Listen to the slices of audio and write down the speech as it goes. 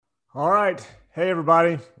All right. Hey,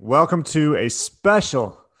 everybody. Welcome to a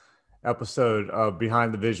special episode of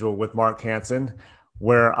Behind the Visual with Mark Hansen,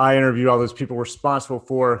 where I interview all those people responsible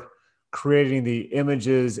for creating the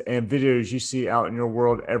images and videos you see out in your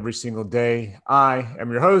world every single day. I am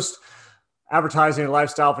your host, advertising and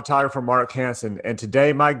lifestyle photographer Mark Hansen. And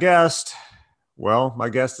today, my guest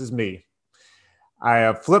is me. I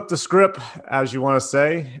have flipped the script, as you want to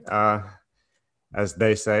say, as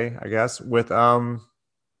they say, I guess, with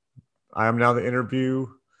I am now the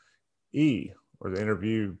interviewee or the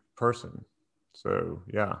interview person. So,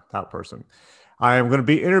 yeah, that person. I am going to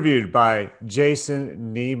be interviewed by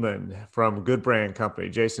Jason Neiman from Good Brand Company.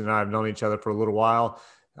 Jason and I have known each other for a little while,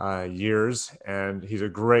 years, and he's a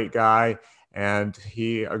great guy. And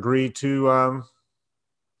he agreed to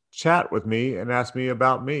chat with me and ask me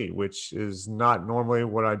about me, which is not normally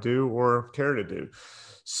what I do or care to do.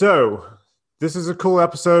 So, this is a cool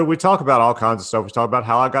episode. We talk about all kinds of stuff. We talk about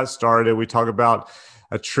how I got started. We talk about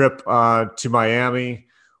a trip to Miami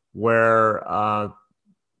where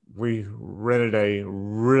we rented a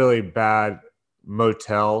really bad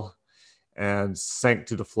motel and sank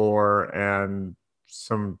to the floor, and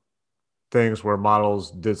some things where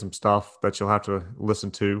models did some stuff that you'll have to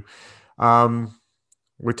listen to.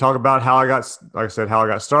 We talk about how I got, like I said, how I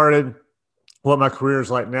got started, what my career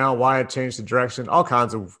is like now, why I changed the direction, all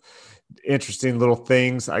kinds of interesting little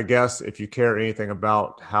things, I guess, if you care anything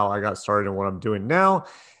about how I got started and what I'm doing now,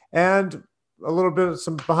 and a little bit of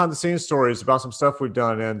some behind the scenes stories about some stuff we've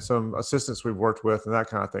done and some assistants we've worked with and that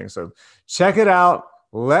kind of thing. So check it out.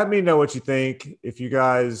 Let me know what you think. If you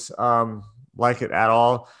guys like it at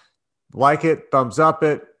all, like it, thumbs up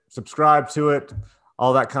it, subscribe to it,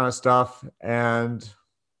 all that kind of stuff. And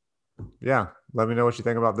yeah, let me know what you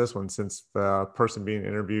think about this one, since the person being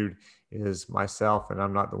interviewed is myself and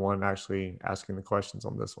I'm not the one actually asking the questions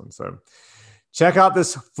on this one. So check out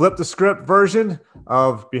this flip the script version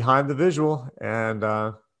of Behind the Visual, and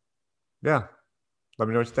yeah, let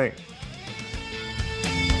me know what you think.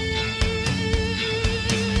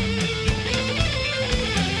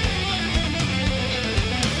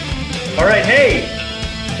 All right. Hey.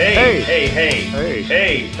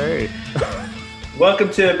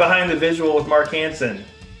 Welcome to Behind the Visual with Mark Hansen.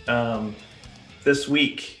 This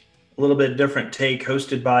week, a little bit different take,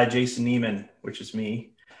 hosted by Jason Neiman, which is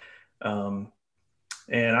me. And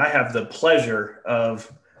I have the pleasure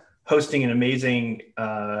of hosting an amazing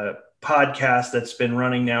podcast that's been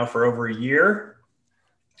running now for over a year.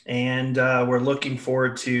 And we're looking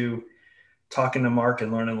forward to talking to Mark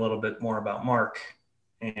and learning a little bit more about Mark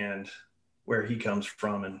and where he comes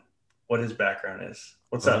from and what his background is.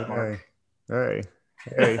 What's up, Mark? Hey.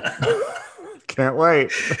 Can't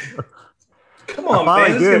wait. Come on,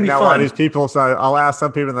 man. It's gonna be fun. Now, these people, so I'll ask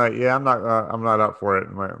some people like, yeah, I'm not up for it.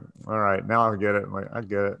 I'm like, all right, now I get it. I'm like, I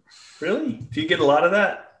get it. Really? Do you get a lot of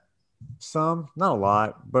that? Some, not a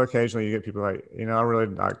lot, but occasionally you get people like, I'm really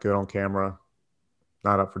not good on camera,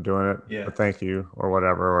 not up for doing it. Yeah. But thank you, or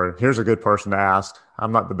whatever. Or here's a good person to ask.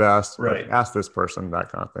 I'm not the best, right? Ask this person,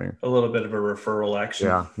 that kind of thing. A little bit of a referral action.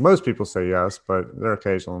 Yeah. Most people say yes, but there are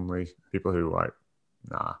occasionally people who like,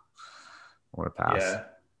 nah, I want to pass. Yeah.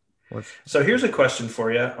 So here's a question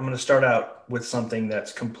for you. I'm going to start out with something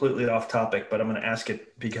that's completely off topic, but I'm going to ask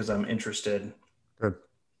it because I'm interested. Good.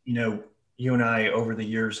 You and I over the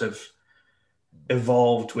years have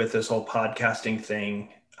evolved with this whole podcasting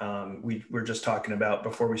thing. We were just talking about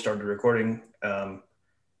before we started recording,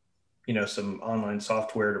 some online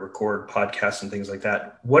software to record podcasts and things like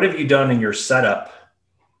that. What have you done in your setup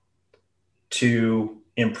to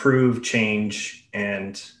improve, change,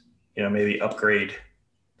 and, maybe upgrade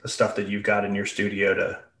the stuff that you've got in your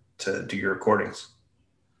studio to do your recordings?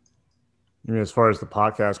 I mean, as far as the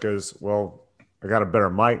podcast goes, well, I got a better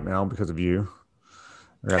mic now because of you.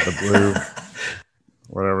 I got the blue,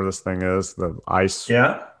 whatever this thing is, the ice.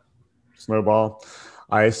 Yeah. Snowball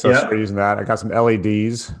ice. So I started using that. I got some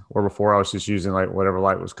LEDs, where before I was just using like whatever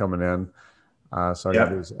light was coming in. So I got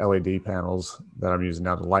these LED panels that I'm using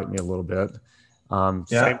now to light me a little bit.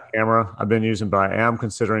 Same camera I've been using, but I am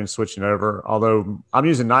considering switching over. Although I'm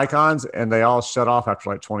using Nikons and they all shut off after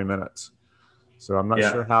like 20 minutes. So I'm not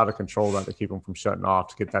sure how to control that to keep them from shutting off,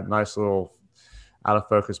 to get that nice little out of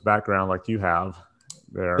focus background like you have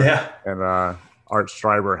there. Yeah. And Art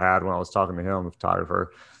Streiber had when I was talking to him, the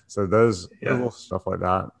photographer. So those little stuff like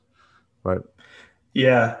that. But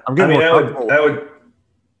I'm getting I would.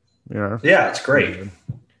 Yeah, it's great.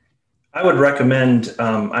 I would recommend,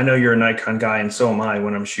 I know you're a Nikon guy and so am I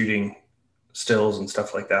when I'm shooting stills and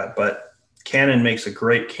stuff like that, but Canon makes a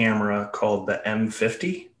great camera called the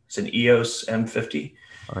M50. It's an EOS M50.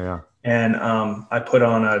 Oh yeah. And I put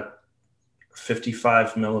on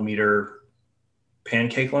 55 millimeter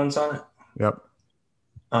pancake lens on it. Yep.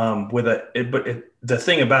 The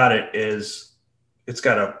thing about it is it's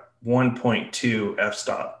got a 1.2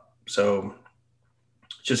 f-stop. So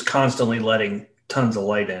just constantly letting tons of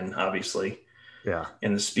light in, obviously. Yeah.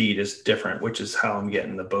 And the speed is different, which is how I'm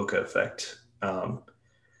getting the bokeh effect.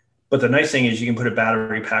 But the nice thing is you can put a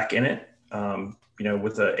battery pack in it,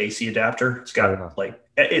 with the AC adapter. It's got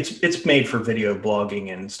it's made for video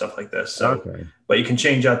blogging and stuff like this. So, But you can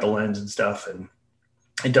change out the lens and stuff, and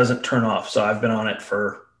it doesn't turn off. So I've been on it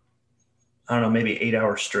for, I don't know, maybe 8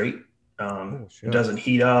 hours straight. It doesn't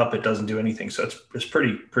heat up. It doesn't do anything. So it's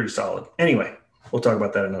pretty solid. Anyway, we'll talk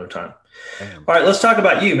about that another time. Damn. All right, let's talk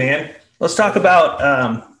about you, man. Let's talk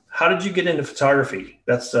about how did you get into photography?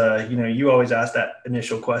 That's, you always ask that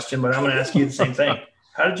initial question, but I'm going to ask you the same thing.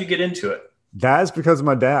 How did you get into it? That's because of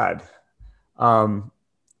my dad.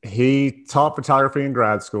 He taught photography in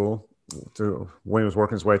grad school when he was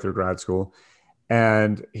working his way through grad school,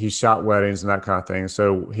 and he shot weddings and that kind of thing.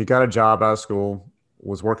 So he got a job out of school,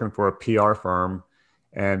 was working for a PR firm,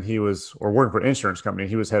 and working for an insurance company.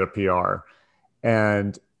 He was head of PR,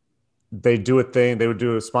 and they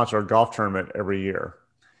would sponsor a golf tournament every year.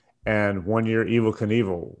 And one year Evel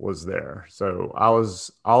Knievel was there. So I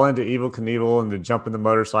was all into Evel Knievel and the jumping the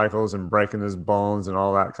motorcycles and breaking his bones and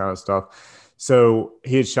all that kind of stuff. So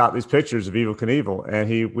he had shot these pictures of Evel Knievel,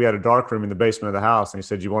 and we had a dark room in the basement of the house. And he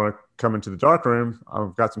said, "You want to come into the dark room?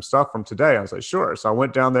 I've got some stuff from today." I was like, "Sure." So I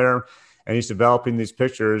went down there, and he's developing these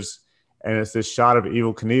pictures. And it's this shot of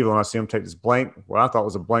Evel Knievel, and I see him take this what I thought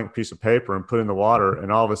was a blank piece of paper, and put it in the water.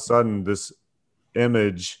 And all of a sudden, this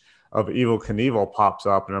image of Evel Knievel pops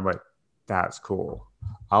up, and I'm like, "That's cool.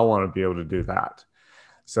 I want to be able to do that."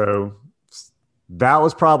 So that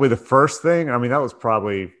was probably the first thing. I mean, that was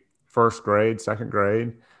probably first grade, second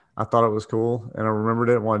grade. I thought it was cool, and I remembered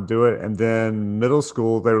it, wanted to do it. And then middle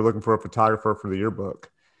school, they were looking for a photographer for the yearbook.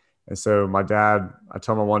 And so my dad, I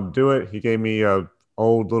told him I wanted to do it. He gave me a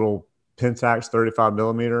old little Pentax 35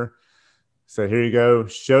 millimeter. Said, "Here you go."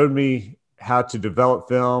 Showed me how to develop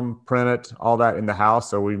film, print it, all that in the house.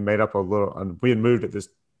 So we made up we had moved at this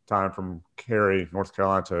time from Cary, North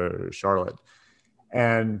Carolina to Charlotte,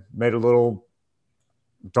 and made a little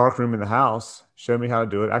dark room in the house. Showed me how to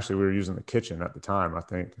do it. Actually, we were using the kitchen at the time, I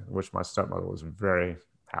think, which my stepmother was very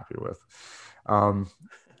happy with.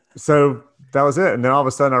 So that was it. And then all of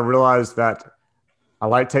a sudden I realized that I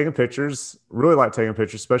like taking pictures, really like taking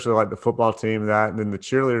pictures, especially like the football team and then the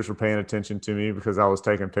cheerleaders were paying attention to me because I was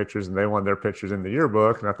taking pictures and they wanted their pictures in the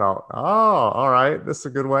yearbook. And I thought, oh, all right, this is a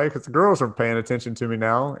good way because the girls are paying attention to me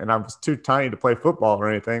now. And I was too tiny to play football or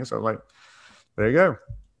anything. So I'm like, there you go.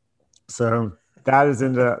 So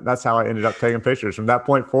that's how I ended up taking pictures. From that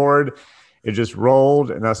point forward, it just rolled,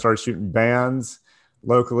 and I started shooting bands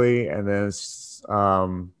locally, and then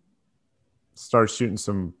started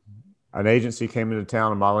shooting an agency came into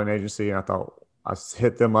town, a modeling agency, and I thought I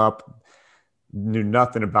hit them up, knew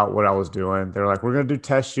nothing about what I was doing. They're like, "We're going to do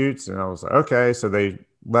test shoots." And I was like, okay. So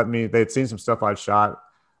they'd seen some stuff I'd shot,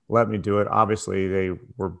 let me do it. Obviously they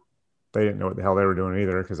didn't know what the hell they were doing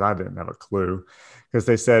either, because I didn't have a clue, because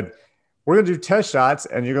they said, "We're going to do test shots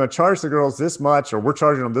and you're going to charge the girls this much, or we're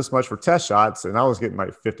charging them this much for test shots." And I was getting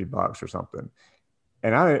like $50 or something.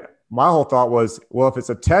 And my whole thought was, well, if it's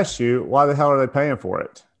a test shoot, why the hell are they paying for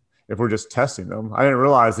it if we're just testing them? I didn't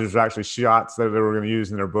realize there's actually shots that they were going to use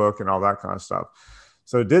in their book and all that kind of stuff.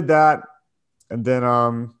 So I did that. And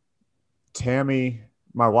then Tammy,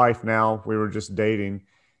 my wife now, we were just dating,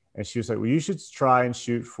 and she was like, "Well, you should try and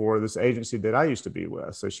shoot for this agency that I used to be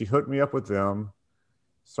with." So she hooked me up with them,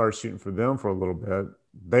 started shooting for them for a little bit.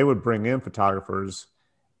 They would bring in photographers,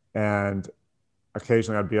 and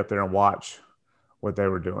occasionally I'd be up there and watch what they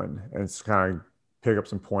were doing and just kind of pick up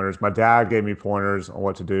some pointers. My dad gave me pointers on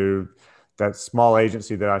what to do. That small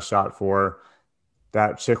agency that I shot for,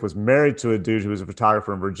 that chick was married to a dude who was a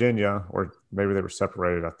photographer in Virginia, or maybe they were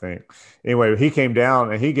separated, I think. Anyway, he came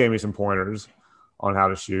down and he gave me some pointers on how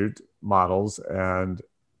to shoot models. And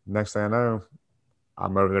next thing I know,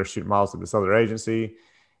 I'm over there shooting models at this other agency.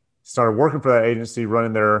 Started working for that agency,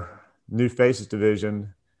 running their new faces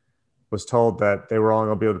division. Was told that they were only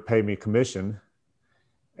going to be able to pay me commission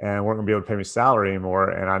and weren't going to be able to pay me salary anymore.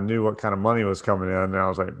 And I knew what kind of money was coming in. And I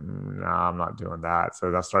was like, "Nah, I'm not doing that."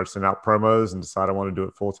 So I started sending out promos and decided I wanted to do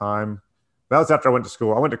it full time. That was after I went to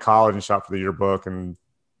school. I went to college and shot for the yearbook and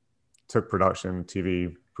took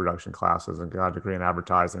TV production classes and got a degree in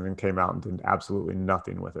advertising, and came out and did absolutely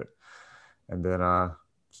nothing with it. And then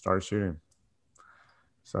started shooting.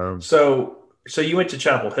 So you went to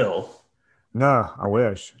Chapel Hill? No, I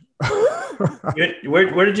wish.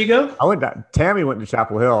 Where did you go? Tammy went to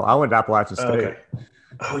Chapel Hill. I went to Appalachian State. Okay.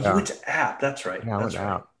 Oh, you went to App. That's right. Yeah, I went to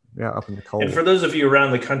App. Yeah, up in the cold. And for those of you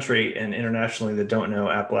around the country and internationally that don't know,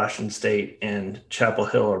 Appalachian State and Chapel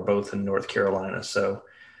Hill are both in North Carolina. So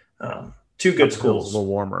two good schools. A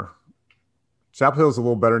little warmer. Chapel Hill is a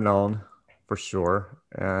little better known for sure.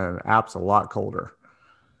 And App's a lot colder.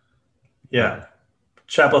 Yeah.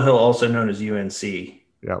 Chapel Hill, also known as UNC.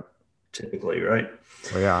 Yep. Typically, right?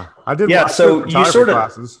 Well, yeah. I did. Yeah. So you sort of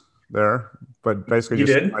classes there, but basically you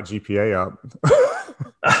just did? my GPA up.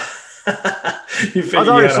 You figured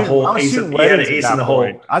you had a whole ace in the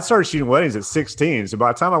hole. I started shooting weddings at 16. So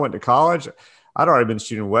by the time I went to college, I'd already been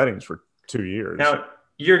shooting weddings for 2 years. Now,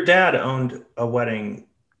 your dad owned a wedding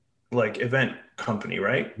event company,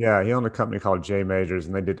 right? Yeah, he owned a company called J Majors,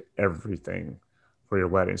 and they did everything for your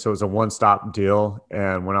wedding. So it was a one-stop deal.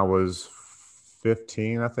 And when I was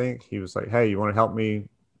 15, I think, he was like, hey, you want to help me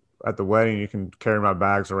at the wedding? You can carry my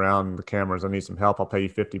bags around the cameras. I need some help. I'll pay you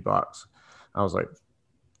 $50. I was like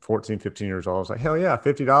 14, 15 years old. I was like, hell yeah,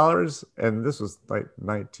 $50. And this was like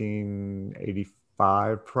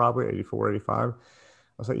 1985, probably 84, 85. I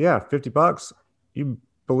was like, yeah, $50. You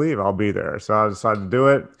believe I'll be there. So I decided to do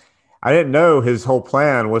it. I didn't know his whole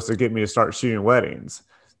plan was to get me to start shooting weddings.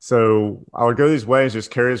 So I would go to these weddings, just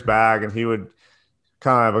carry his bag, and he would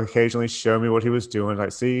kind of occasionally show me what he was doing.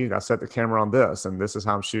 Like, see, I set the camera on this, and this is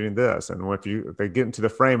how I'm shooting this. And if they get into the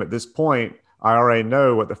frame at this point, I already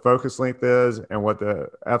know what the focus length is and what the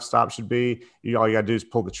f-stop should be. All you got to do is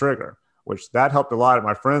pull the trigger, which that helped a lot at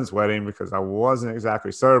my friend's wedding because I wasn't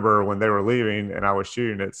exactly sober when they were leaving and I was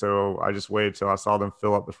shooting it. So I just waited till I saw them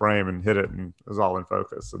fill up the frame and hit it, and it was all in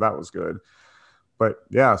focus. So that was good. But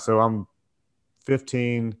yeah, so I'm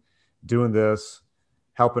 15 doing this,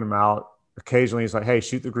 helping him out. Occasionally he's like, hey,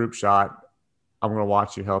 shoot the group shot. I'm going to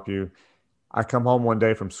watch you, help you. I come home one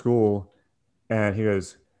day from school and he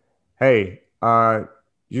goes, hey,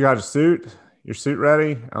 you got a suit? Your suit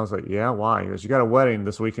ready? I was like, yeah, why? He goes, you got a wedding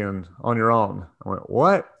this weekend on your own. I went,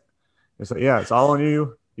 what? He's like, yeah, it's all on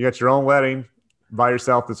you. You got your own wedding by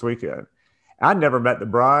yourself this weekend. I never met the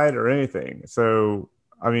bride or anything. So,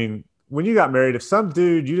 I mean, when you got married, if some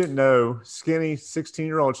dude you didn't know, skinny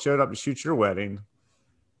 16-year-old showed up to shoot your wedding,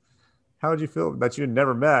 how would you feel that you had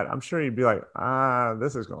never met? I'm sure you'd be like,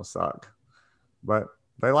 this is going to suck. But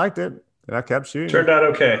they liked it, and I kept shooting. Turned out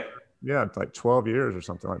okay. Yeah, it's like 12 years or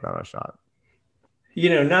something like that I shot.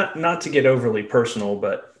 Not to get overly personal,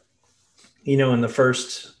 but, in the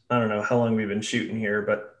first, I don't know how long we've been shooting here,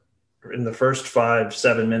 but in the first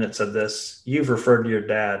 5-7 minutes of this, you've referred to your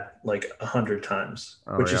dad like 100 times,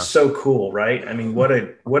 which is so cool, right? I mean, what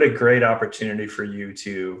a great opportunity for you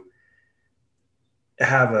to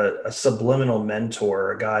have a subliminal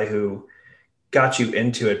mentor, a guy who got you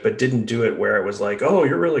into it, but didn't do it where it was like, oh,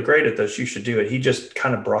 you're really great at this, you should do it. He just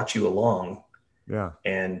kind of brought you along. Yeah.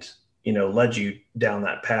 And, led you down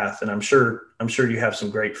that path. And I'm sure you have some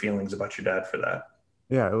great feelings about your dad for that.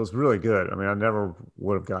 Yeah, it was really good. I mean, I never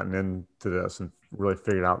would have gotten into this and really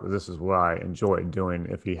figured out that this is what I enjoyed doing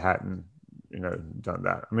if he hadn't, done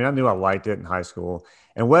that. I mean, I knew I liked it in high school,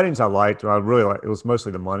 and weddings I liked. I really liked. It was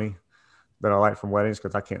mostly the money that I liked from weddings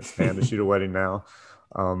because I can't stand to shoot a wedding now,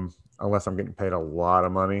 unless I'm getting paid a lot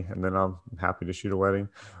of money, and then I'm happy to shoot a wedding.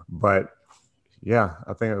 But yeah,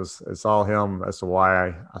 I think it's all him as to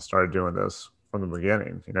why I started doing this from the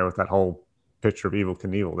beginning. With that whole picture of Evel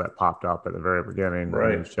Knievel that popped up at the very beginning,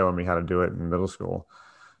 right, and showing me how to do it in middle school.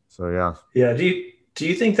 So yeah. Do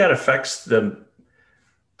you think that affects the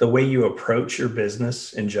way you approach your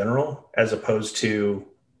business in general, as opposed to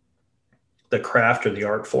the craft or the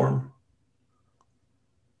art form?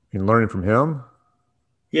 In learning from him?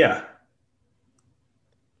 Yeah.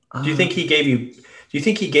 Do you think he gave you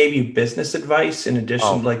business advice in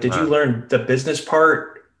addition? Did you learn the business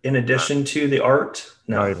part in addition to the art?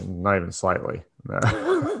 No, not even slightly. No.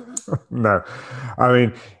 No. I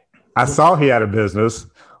mean, I saw he had a business,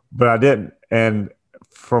 but I didn't. And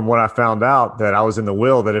from what I found out, that I was in the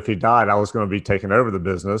will that if he died, I was going to be taking over the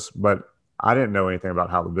business, but I didn't know anything about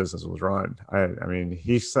how the business was run. I mean,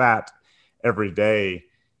 he sat every day.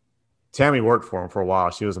 Tammy worked for him for a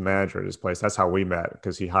while. She was a manager at his place. That's how we met,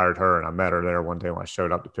 because he hired her, and I met her there one day when I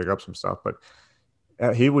showed up to pick up some stuff. But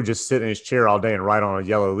he would just sit in his chair all day and write on a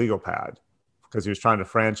yellow legal pad because he was trying to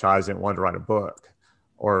franchise it and wanted to write a book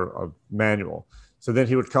or a manual. So then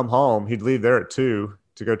he would come home. He'd leave there at 2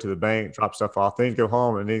 to go to the bank, drop stuff off. Then he'd go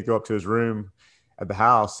home, and then he'd go up to his room at the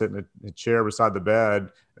house, sit in a chair beside the bed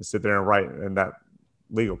and sit there and write in that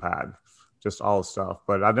legal pad, just all the stuff.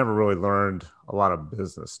 But I never really learned a lot of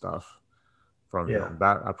business stuff from him.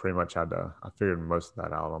 That I pretty much I figured most of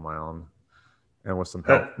that out on my own, and with some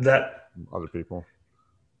help. That from other people.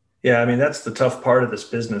 Yeah. I mean, that's the tough part of this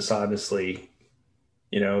business, honestly.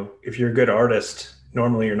 If you're a good artist,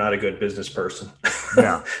 normally you're not a good business person.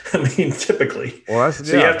 Yeah. I mean, typically. Well,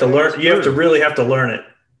 you have to learn, really have to learn it.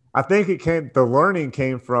 I think the learning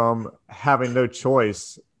came from having no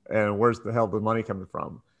choice and where's the hell the money coming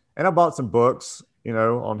from. And I bought some books,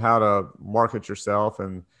 on how to market yourself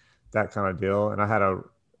and that kind of deal. And I had a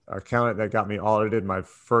accountant that got me audited my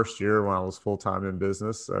first year when I was full-time in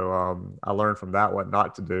business. So I learned from that what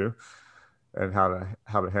not to do and how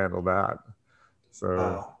to handle that. So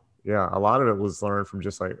wow. Yeah, a lot of it was learned from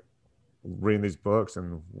just like reading these books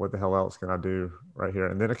and what the hell else can I do right here.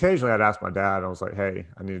 And then occasionally I'd ask my dad, I was like, hey,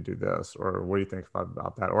 I need to do this, or what do you think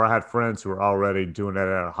about that? Or I had friends who were already doing it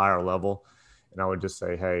at a higher level, and I would just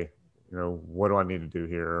say, hey, what do I need to do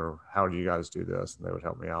here? Or how do you guys do this? And they would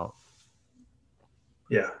help me out.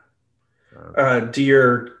 Yeah. Do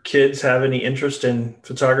your kids have any interest in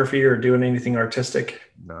photography or doing anything artistic?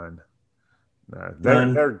 None.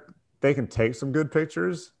 No. They can take some good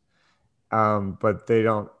pictures, but they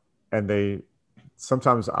don't. And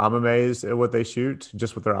sometimes I'm amazed at what they shoot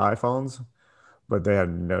just with their iPhones, but they have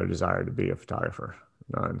no desire to be a photographer.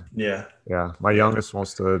 None. Yeah. Yeah. My youngest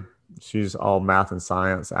she's all math and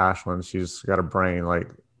science. Ashlyn, she's got a brain like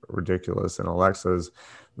ridiculous. And Alexa's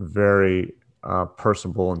very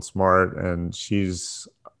personable and smart. And she's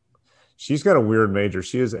got a weird major.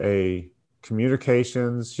 She's a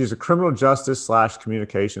criminal justice /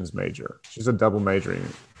 communications major. She's a double majoring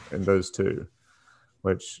in those two,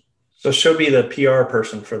 So she'll be the PR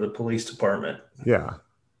person for the police department. Yeah.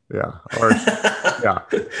 Yeah. Or yeah.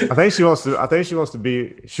 I think she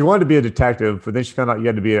wanted to be a detective, but then she found out you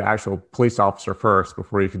had to be an actual police officer first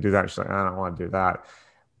before you could do that. She's like, I don't want to do that.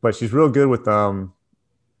 But she's real good with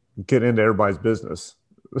getting into everybody's business.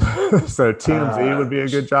 So TMZ would be a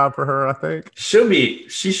good job for her, I think. She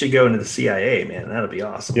should go into the CIA, man. That'd be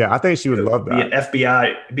awesome. Yeah, I think she would love that.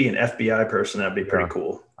 Be an FBI person. That'd be pretty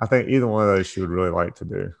cool. I think either one of those she would really like to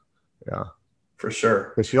do. Yeah, for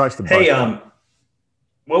sure. Because she likes to. Hey,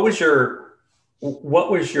 what was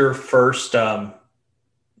your first?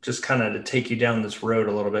 Just kind of to take you down this road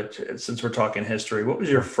a little bit, since we're talking history. What was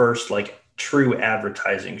your first like true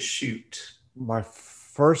advertising shoot? My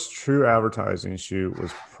first true advertising shoot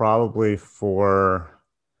was probably I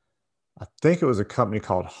think it was a company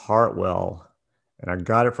called Hartwell, and I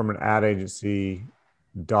got it from an ad agency,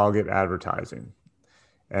 Doggett Advertising.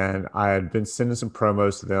 And I had been sending some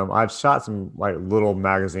promos to them. I'd shot some like little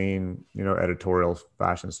magazine, editorial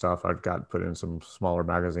fashion stuff. I'd got put in some smaller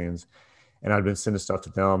magazines, and I'd been sending stuff to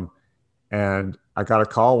them. And I got a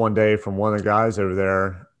call one day from one of the guys over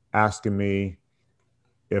there asking me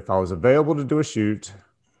if I was available to do a shoot.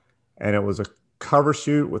 And it was a cover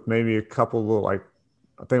shoot with maybe a couple little, I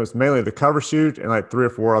think it was mainly the cover shoot and like 3 or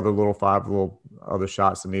 4 other 5 little other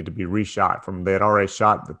shots that need to be reshot from. They had already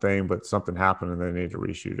shot the thing, but something happened and they needed to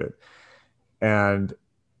reshoot it. And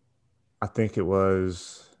I think it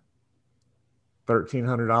was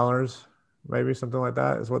 $1,300, maybe something like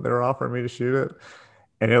that is what they were offering me to shoot it.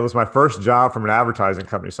 And it was my first job from an advertising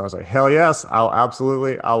company. So I was like, hell yes, I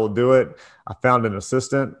will do it. I found an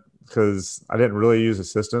assistant because I didn't really use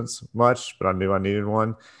assistants much, but I knew I needed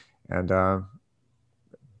one. And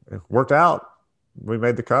it worked out. We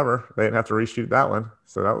made the cover. They didn't have to reshoot that one.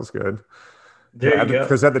 So that was good. There you go.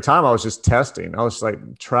 Because at the time I was just testing. I was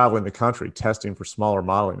like traveling the country, testing for smaller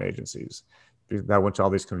modeling agencies. I went to all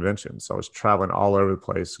these conventions. So I was traveling all over the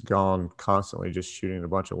place, gone constantly, just shooting a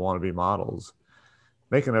bunch of wannabe models,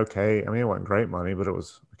 making okay. I mean, it wasn't great money, but it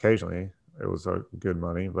was a good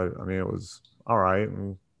money, but I mean, it was all right.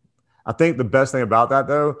 And I think the best thing about that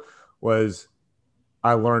though, was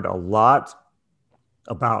I learned a lot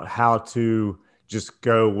about how to just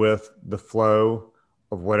go with the flow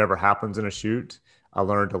of whatever happens in a shoot. I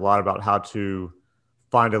learned a lot about how to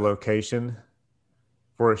find a location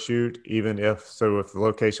for a shoot, even if the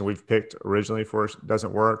location we've picked originally for us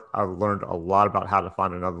doesn't work. I've learned a lot about how to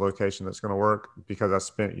find another location that's going to work, because I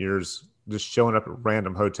spent years just showing up at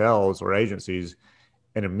random hotels or agencies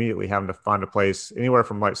and immediately having to find a place anywhere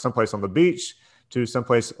from like someplace on the beach to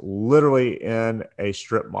someplace literally in a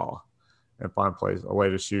strip mall, and find a way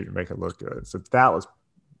to shoot and make it look good. So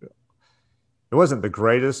it wasn't the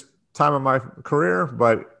greatest time of my career,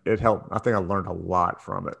 but it helped. I think I learned a lot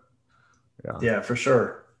from it. Yeah, for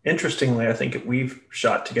sure. Interestingly, I think we've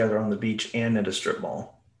shot together on the beach and at a strip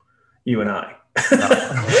mall, you and I.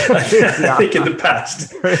 I think in the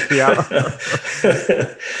past. Yeah.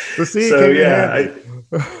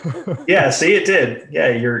 See, it did. Yeah,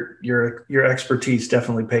 your expertise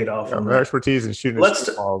definitely paid off. My expertise in shooting.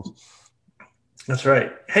 That's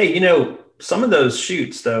right. Hey, some of those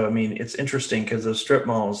shoots though, I mean, it's interesting because those strip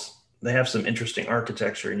malls, they have some interesting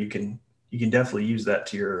architecture, and you can definitely use that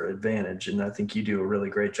to your advantage. And I think you do a really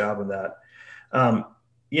great job of that. Um,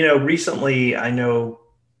 recently I know,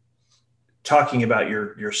 talking about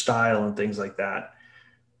your style and things like that,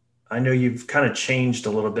 I know you've kind of changed a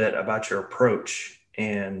little bit about your approach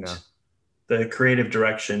and Yeah. the creative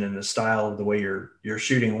direction and the style of the way you're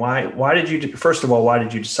shooting. Why did you, first of all, why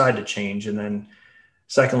did you decide to change? And then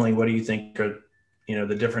secondly, what do you think are,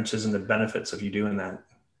 the differences and the benefits of you doing that?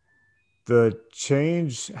 The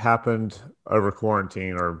change happened over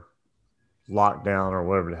quarantine or lockdown or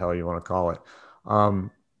whatever the hell you want to call it.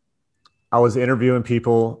 Um, I was interviewing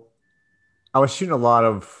people. I was shooting a lot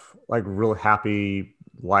of like real happy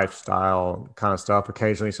lifestyle kind of stuff,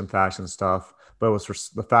 occasionally some fashion stuff, but it was for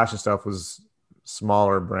the fashion stuff was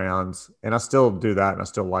smaller brands. And I still do that and I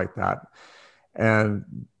still like that.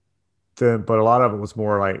 And then, but a lot of it was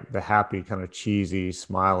more like the happy, kind of cheesy,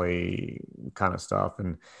 smiley kind of stuff.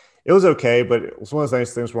 And it was okay, but it was one of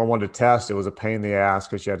those things where I wanted to test. It was a pain in the ass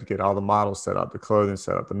because you had to get all the models set up, the clothing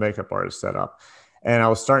set up, the makeup artist set up. And I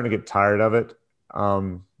was starting to get tired of it.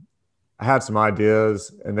 Um, I had some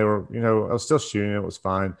ideas and they were, I was still shooting. It was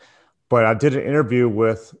fine. But I did an interview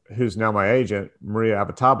with who's now my agent, Maria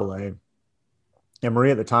Abitabile. And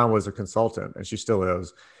Maria at the time was a consultant and she still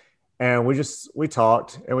is. And we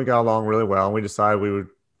talked and we got along really well. And we decided we would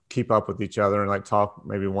keep up with each other and like talk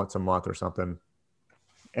maybe once a month or something.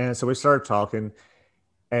 And so we started talking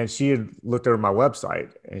and she had looked over my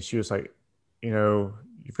website and she was like,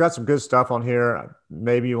 you've got some good stuff on here.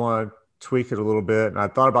 Maybe you want to tweak it a little bit. And I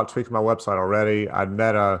thought about tweaking my website already. I'd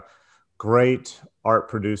met a great art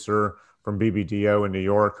producer from BBDO in New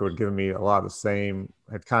York who had given me a lot of the same,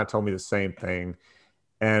 had kind of told me the same thing.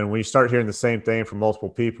 And when you start hearing the same thing from multiple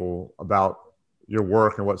people about your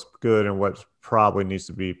work and what's good and what probably needs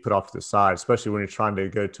to be put off to the side, especially when you're trying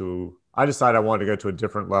to I decided I wanted to go to a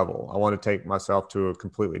different level. I want to take myself to a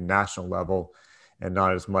completely national level and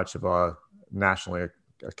not as much of a nationally,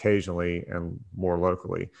 occasionally, and more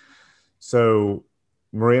locally. So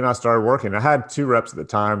Maria and I started working. I had two reps at the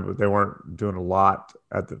time, but they weren't doing a lot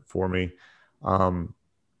for me.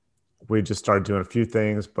 We just started doing a few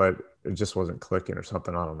things, but it just wasn't clicking or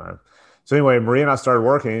something. I don't know. So anyway, Maria and I started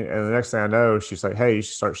working, and the next thing I know, she's like, "Hey, you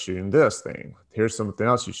should start shooting this thing. Here's something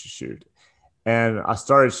else you should shoot." And I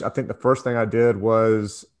think the first thing I did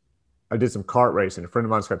was I did some kart racing. A friend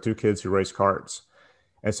of mine's got two kids who race karts.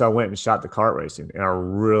 And so I went and shot the kart racing and I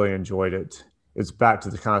really enjoyed it. It's back to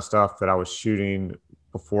the kind of stuff that I was shooting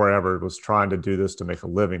before I ever was trying to do this to make a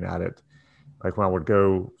living at it. Like when I would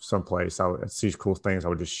go someplace, I'd see cool things, I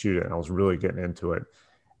would just shoot it. And I was really getting into it.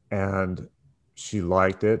 And she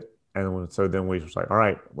liked it. And so then we was like, all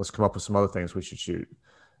right, let's come up with some other things we should shoot.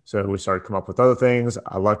 So we started to come up with other things.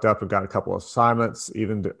 I lucked up and got a couple of assignments,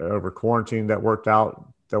 even over quarantine that worked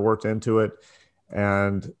into it.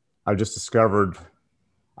 And I just discovered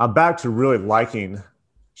I'm back to really liking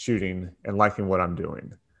shooting and liking what I'm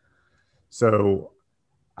doing. So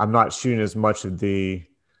I'm not shooting as much of the,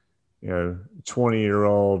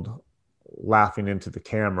 20-year-old laughing into the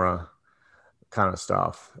camera kind of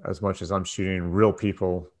stuff as much as I'm shooting real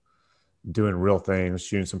people doing real things,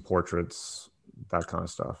 shooting some portraits, that kind of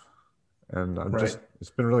stuff. And it's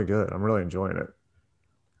been really good. I'm really enjoying it.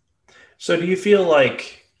 So do you feel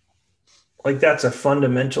like that's a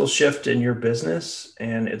fundamental shift in your business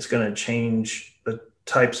and it's going to change the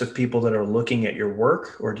types of people that are looking at your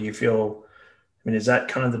work? Or do you feel, is that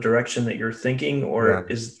kind of the direction that you're thinking, or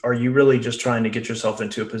are you really just trying to get yourself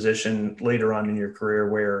into a position later on in your career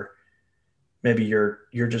where maybe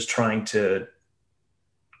you're just trying to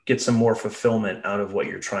get some more fulfillment out of what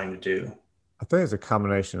you're trying to do? I think it's a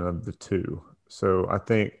combination of the two. So I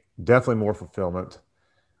think definitely more fulfillment.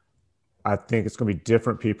 I think it's going to be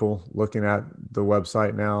different people looking at the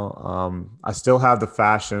website now. I still have the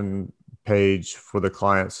fashion page for the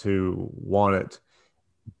clients who want it,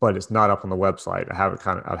 but it's not up on the website.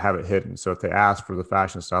 I have it hidden. So if they ask for the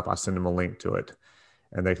fashion stuff, I send them a link to it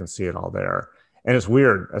and they can see it all there. And it's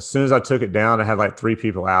weird. As soon as I took it down, I had like 3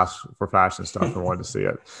 people ask for fashion stuff and wanted to see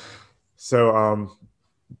it. So,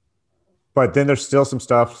 but then there's still some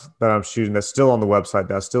stuff that I'm shooting that's still on the website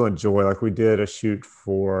that I still enjoy. Like we did a shoot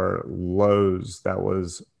for Lowe's that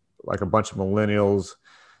was like a bunch of millennials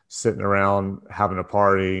sitting around having a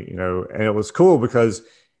party, and it was cool because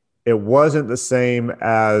it wasn't the same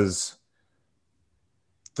as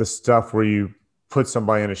the stuff where you put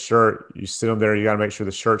somebody in a shirt, you sit them there, you got to make sure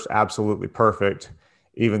the shirt's absolutely perfect,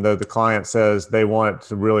 even though the client says they want it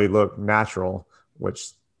to really look natural,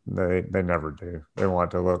 which they never do. They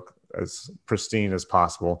want it to look as pristine as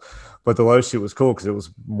possible. But the low shoot was cool because it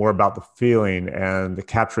was more about the feeling and the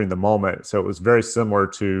capturing the moment. So it was very similar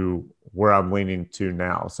to where I'm leaning to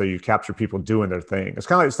now. So you capture people doing their thing. It's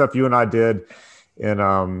kind of like stuff you and I did in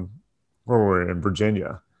where were we in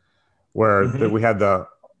Virginia, where we had the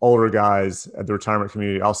older guys at the retirement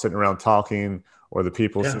community all sitting around talking, or the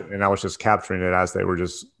people, and I was just capturing it as they were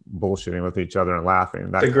just bullshitting with each other and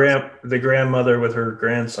laughing. The grandmother with her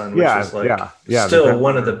grandson, which is still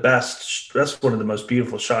one of the best. That's one of the most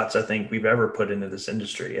beautiful shots I think we've ever put into this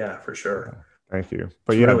industry. Yeah, for sure. Yeah, thank you.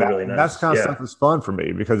 But really nice. That's kind of stuff that's fun for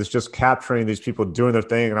me because it's just capturing these people doing their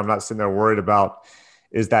thing, and I'm not sitting there worried about,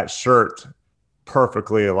 is that shirt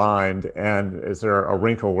perfectly aligned and is there a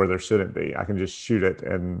wrinkle where there shouldn't be? I can just shoot it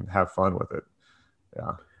and have fun with it.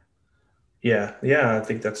 Yeah. I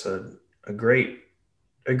think that's a great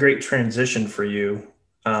transition for you.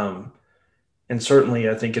 And certainly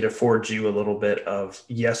I think it affords you a little bit of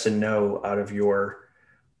yes and no out of your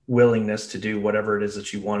willingness to do whatever it is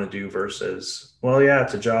that you want to do versus, well, yeah,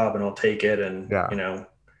 it's a job and I'll take it. And,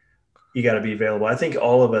 you got to be available. I think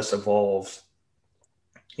all of us evolve.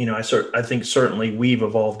 I think certainly we've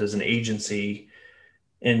evolved as an agency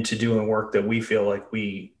into doing work that we feel like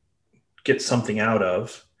we get something out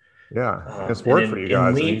of. Yeah, it's worked for you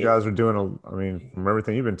guys. And you guys are doing from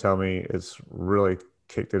everything you've been telling me, it's really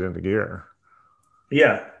kicked it into gear.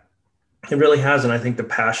 Yeah, it really has. And I think the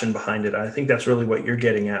passion behind it, I think that's really what you're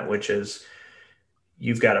getting at, which is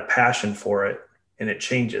you've got a passion for it and it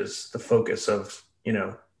changes the focus of,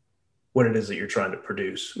 what it is that you're trying to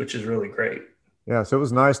produce, which is really great. Yeah, so it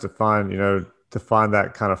was nice to find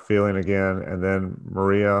that kind of feeling again. And then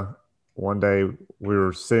Maria, one day we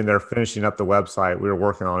were sitting there finishing up the website. We were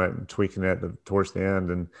working on it and tweaking it towards the end.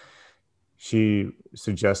 And she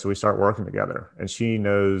suggested we start working together. And she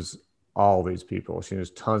knows all these people. She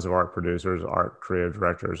knows tons of art producers, art creative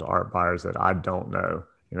directors, art buyers that I don't know.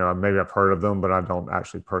 Maybe I've heard of them, but I don't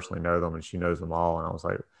actually personally know them. And she knows them all. And I was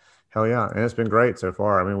like, hell yeah. And it's been great so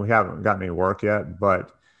far. We haven't gotten any work yet,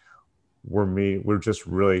 but we're just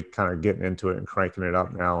really kind of getting into it and cranking it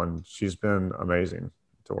up now. And she's been amazing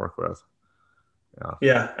to work with.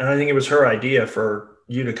 Yeah. And I think it was her idea for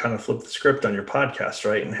you to kind of flip the script on your podcast,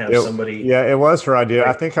 right? And have somebody. Yeah, it was her idea.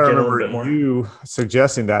 I think I remember you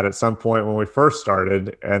suggesting that at some point when we first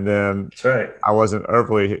started. And then that's right. I wasn't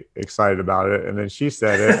overly excited about it. And then she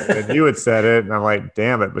said it and you had said it. And I'm like,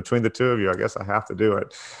 damn it, between the two of you, I guess I have to do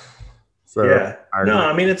it. So yeah.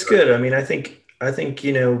 It's good. I think,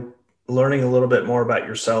 learning a little bit more about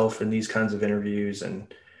yourself in these kinds of interviews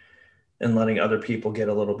and letting other people get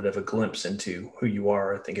a little bit of a glimpse into who you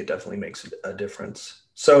are, I think it definitely makes a difference.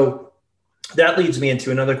 So that leads me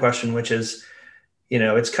into another question, which is,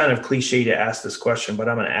 it's kind of cliche to ask this question, but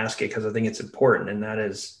I'm going to ask it because I think it's important. And that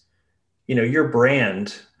is, your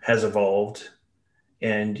brand has evolved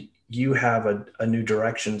and you have a new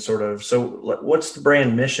direction sort of. So what's the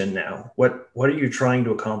brand mission now? What are you trying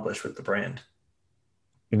to accomplish with the brand?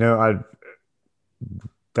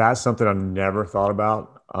 That's something I've never thought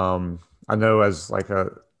about. I know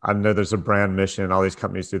I know there's a brand mission and all these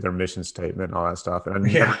companies do their mission statement and all that stuff. And I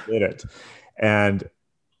never did it. And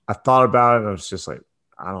I thought about it and I was just like,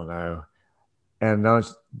 I don't know. And I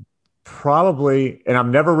was probably, and I've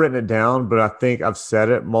never written it down, but I think I've said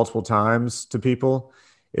it multiple times to people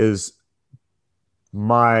is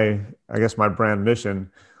my brand mission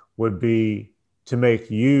would be to make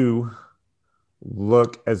you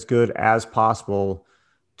look as good as possible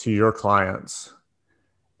to your clients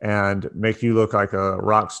and make you look like a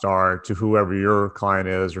rock star to whoever your client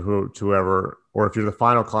is or whoever, or if you're the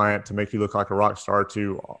final client, to make you look like a rock star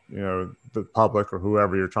to, the public or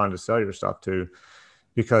whoever you're trying to sell your stuff to,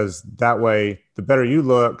 because that way, the better you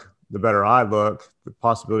look, the better I look, the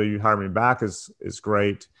possibility you hire me back is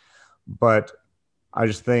great. But I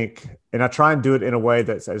just think, and I try and do it in a way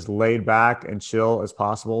that's as laid back and chill as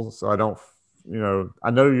possible. So I don't, I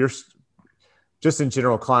know you're just in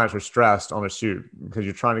general, clients are stressed on a shoot because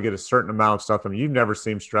you're trying to get a certain amount of stuff. You've never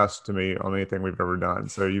seemed stressed to me on anything we've ever done.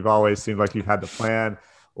 So you've always seemed like you've had the plan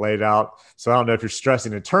laid out. So I don't know if you're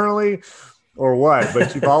stressing internally or what,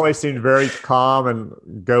 but you've always seemed very calm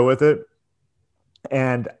and go with it.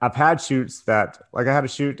 And I've had shoots that, like I had a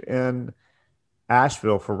shoot in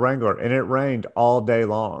Asheville for Wrangler and it rained all day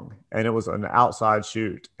long and it was an outside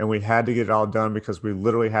shoot and we had to get it all done because we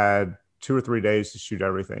literally had 2 or 3 days to shoot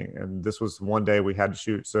everything. And this was one day we had to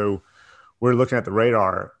shoot. So we're looking at the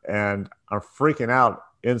radar and I'm freaking out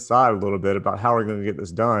inside a little bit about how we're going to get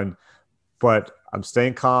this done. But I'm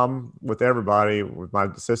staying calm with everybody, with my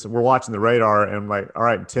assistant. We're watching the radar and I'm like, all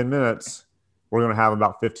right, in 10 minutes, we're going to have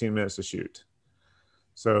about 15 minutes to shoot.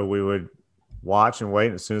 So we would watch and wait.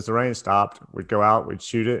 And as soon as the rain stopped, we'd go out, we'd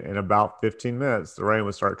shoot it. In about 15 minutes, the rain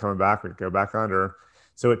would start coming back. We'd go back under.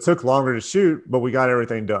 So it took longer to shoot, but we got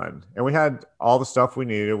everything done. And we had all the stuff we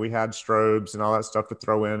needed. We had strobes and all that stuff to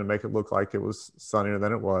throw in and make it look like it was sunnier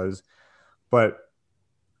than it was. But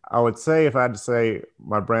I would say, if I had to say,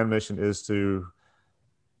 my brand mission is to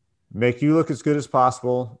make you look as good as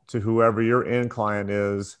possible to whoever your end client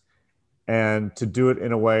is, and to do it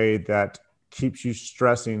in a way that keeps you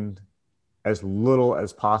stressing as little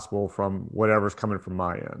as possible from whatever's coming from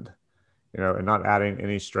my end, and not adding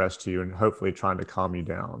any stress to you, and hopefully trying to calm you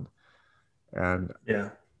down. And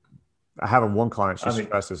yeah, I have one client, she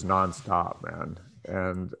stresses nonstop, man.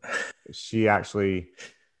 And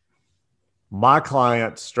my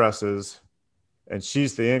client stresses, and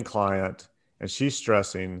she's the end client, and she's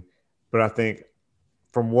stressing. But I think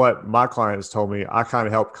from what my client has told me, I kind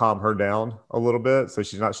of helped calm her down a little bit, so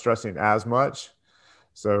she's not stressing as much.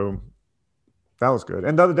 So that was good.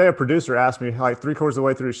 And the other day, a producer asked me, like 3/4 of the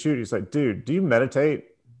way through the shoot, he's like, "Dude, do you meditate?"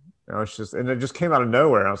 And it just came out of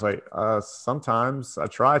nowhere. I was like, sometimes I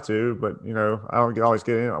try to, but I don't always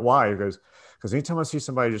get in. Why? He goes, because anytime I see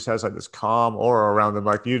somebody just has like this calm aura around them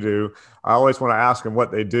like you do, I always want to ask them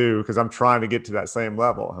what they do, because I'm trying to get to that same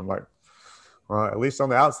level. I'm like, well, at least on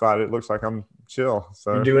the outside, it looks like I'm chill.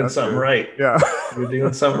 So you're doing something good. Right. Yeah. You're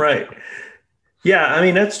doing something right. Yeah. I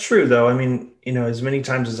mean, that's true though. I mean, as many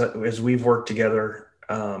times as we've worked together,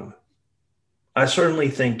 I certainly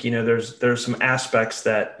think, there's some aspects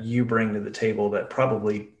that you bring to the table that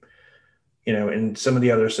probably, in some of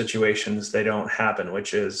the other situations, they don't happen,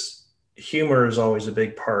 which is humor is always a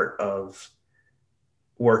big part of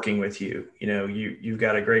working with you. You've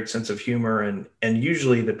got a great sense of humor, and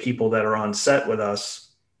usually the people that are on set with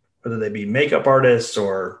us, whether they be makeup artists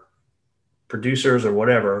or producers or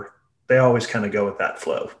whatever, they always kind of go with that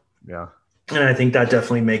flow. Yeah. And I think that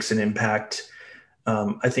definitely makes an impact.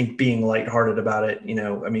 I think being lighthearted about it,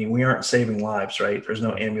 we aren't saving lives, right? There's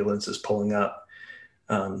no ambulances pulling up.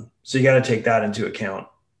 So you got to take that into account.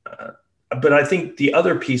 But I think the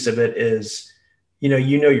other piece of it is,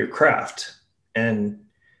 your craft. And,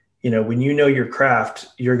 when you know your craft,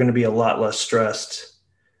 you're going to be a lot less stressed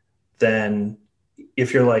than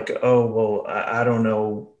if you're like, oh, well, I don't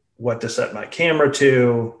know what to set my camera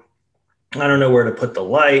to. I don't know where to put the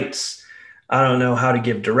lights. I don't know how to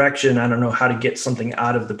give direction. I don't know how to get something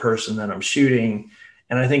out of the person that I'm shooting.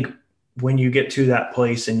 And I think when you get to that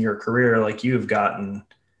place in your career, like you've gotten,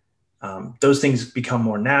 those things become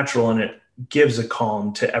more natural, and it gives a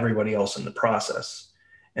calm to everybody else in the process.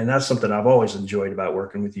 And that's something I've always enjoyed about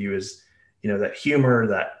working with you is, that humor,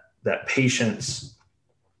 that patience.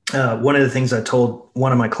 One of the things I told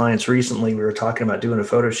one of my clients recently, we were talking about doing a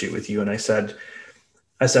photo shoot with you. And I said,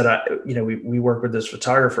 we work with this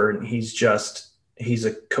photographer, and he's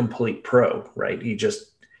a complete pro, right?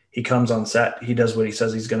 He comes on set, he does what he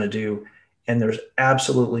says he's going to do, and there's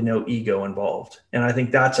absolutely no ego involved. And I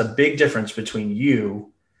think that's a big difference between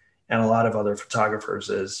you and a lot of other photographers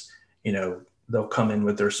is, they'll come in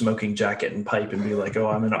with their smoking jacket and pipe and be like, oh,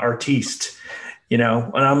 I'm an artiste, and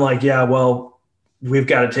I'm like, yeah, well, we've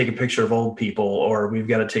got to take a picture of old people, or we've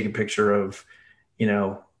got to take a picture of,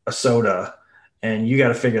 a soda, and you got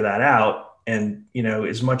to figure that out. And,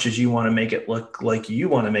 as much as you want to make it look like you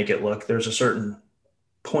want to make it look, there's a certain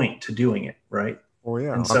point to doing it. Right. Well,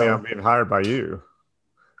 yeah. And so, I'm being hired by you.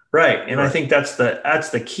 Right. And right. I think that's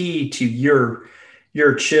the key to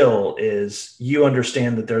your chill is you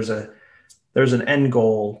understand that there's an end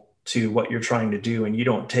goal to what you're trying to do, and you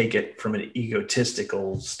don't take it from an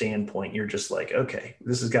egotistical standpoint. You're just like, okay,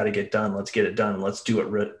 this has got to get done. Let's get it done. Let's do it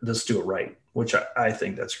right, which I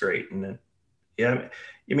think that's great. And then, yeah,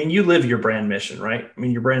 you live your brand mission, right?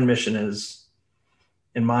 Your brand mission is,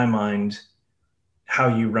 in my mind,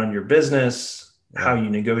 how you run your business, how you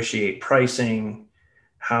negotiate pricing,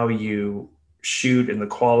 how you shoot, and the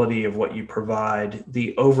quality of what you provide,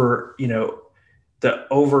 the over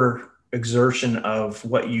exertion of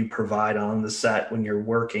what you provide on the set when you're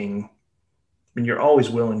working, when you're always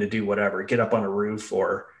willing to do whatever, get up on a roof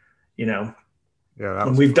or,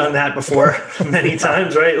 we've done that before many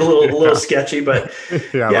times, right? A little sketchy, but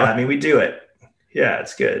we do it. Yeah,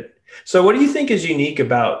 it's good. So what do you think is unique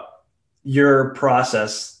about your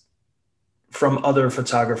process from other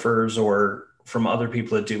photographers or from other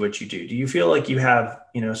people that do what you do? Do you feel like you have,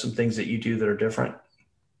 some things that you do that are different?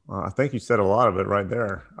 Well, I think you said a lot of it right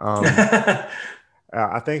there.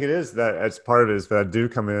 I think it is that as part of it is that I do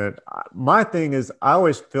come in. My thing is I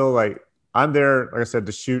always feel like I'm there, like I said,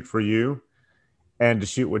 to shoot for you and to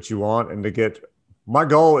shoot what you want, and my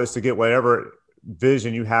goal is to get whatever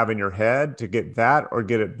vision you have in your head, to get that or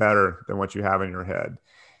get it better than what you have in your head.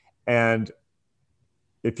 And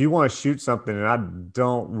if you want to shoot something and I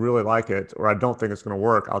don't really like it or I don't think it's going to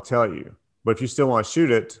work, I'll tell you. But if you still want to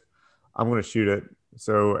shoot it, I'm going to shoot it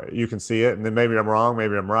so you can see it. And then maybe I'm wrong,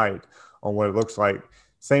 maybe I'm right on what it looks like.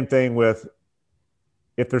 Same thing with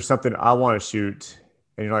if there's something I want to shoot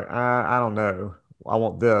and you're like, I don't know, I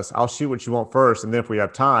want this. I'll shoot what you want first. And then if we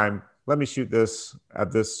have time, let me shoot this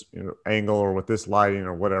at this angle or with this lighting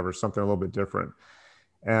or whatever, something a little bit different.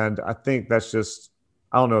 And I think that's just,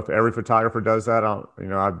 I don't know if every photographer does that.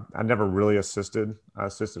 I never really assisted. I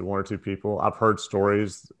assisted one or two people. I've heard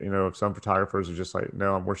stories, of some photographers are just like,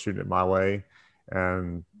 no, we're shooting it my way.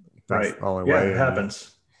 And that's the only way. It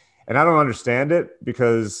happens. And I don't understand it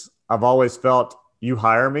because I've always felt you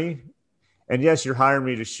hire me. And yes, you're hiring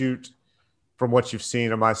me to shoot from what you've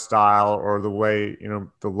seen of my style or the way,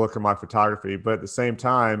 the look of my photography. But at the same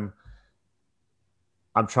time,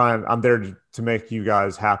 I'm there to make you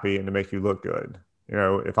guys happy and to make you look good.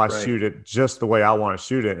 If I shoot it just the way I want to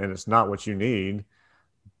shoot it and it's not what you need,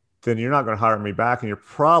 then you're not going to hire me back. And you're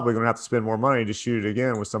probably going to have to spend more money to shoot it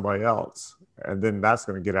again with somebody else. And then that's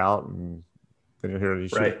going to get out. And then you'll hear you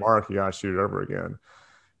shoot Mark, you got to shoot it over again.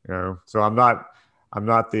 So I'm not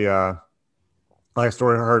the, like a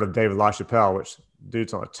story I heard of David LaChapelle, which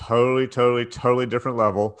dude's on a totally different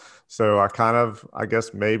level. So I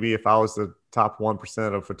guess maybe if I was the top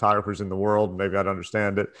 1% of photographers in the world, maybe I'd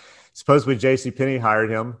understand it. Supposedly JCPenney hired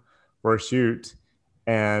him for a shoot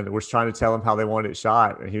and was trying to tell him how they wanted it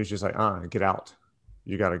shot. And he was just like, get out.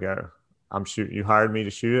 You got to go. I'm shooting. You hired me to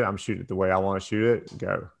shoot it. I'm shooting it the way I want to shoot it.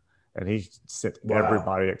 Go. And he sent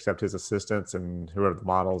everybody except his assistants and whoever the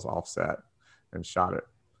models offset and shot it.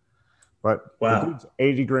 But the dude's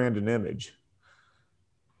 $80,000 an image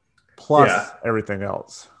plus everything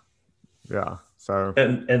else. Yeah. So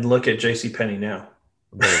and look at JCPenney now.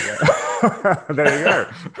 There you go. There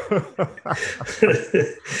you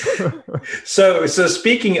go. So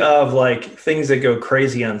speaking of like things that go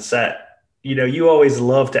crazy on set, you always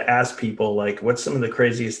love to ask people like, what's some of the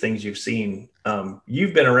craziest things you've seen?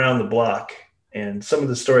 You've been around the block, and some of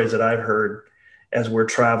the stories that I've heard as we're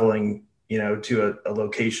traveling, to a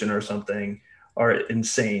location or something are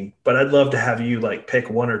insane. But I'd love to have you like pick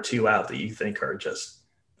one or two out that you think are just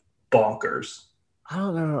bonkers. I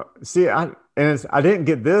don't know. See, I didn't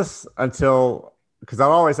get this until, because I've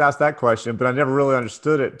always asked that question, but I never really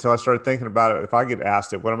understood it until I started thinking about it. If I get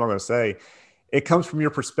asked it, what am I going to say? It comes from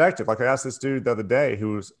your perspective. Like I asked this dude the other day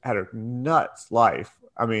who had a nuts life.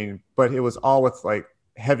 I mean, but it was all with like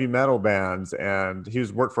heavy metal bands, and he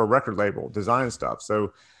worked for a record label, design stuff.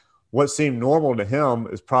 So what seemed normal to him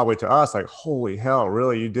is probably to us like, holy hell,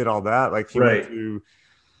 really? You did all that? Like he went to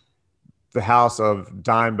the house of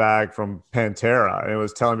Dimebag from Pantera and it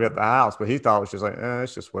was telling me at the house, but he thought it was just like,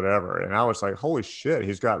 it's just whatever. And I was like, holy shit,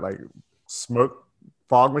 he's got like smoke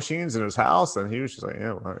fog machines in his house. And he was just like,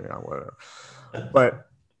 yeah, whatever. But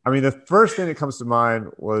I mean, the first thing that comes to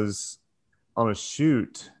mind was on a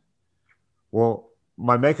shoot. Well,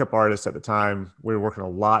 my makeup artist at the time, we were working a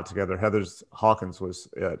lot together. Heather Hawkins was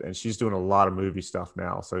it, and she's doing a lot of movie stuff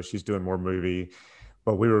now. So she's doing more movie.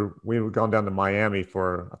 But we were going down to Miami I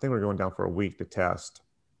think we were going down for a week to test.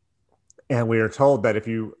 And we were told that if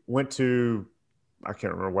you went to, I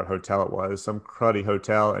can't remember what hotel it was, some cruddy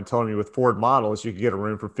hotel, and told me with Ford models, you could get a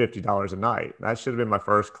room for $50 a night. That should have been my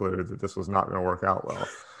first clue that this was not going to work out well.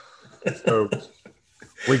 So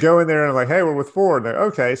we go in there and like, hey, we're with Ford. And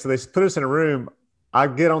okay. So they put us in a room. I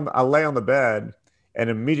lay on the bed and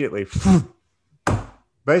immediately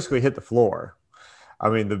basically hit the floor. I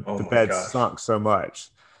mean, the bed sunk so much.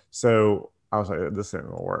 So I was like, this isn't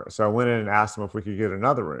gonna work. So I went in and asked him if we could get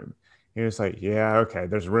another room. He was like, yeah, okay.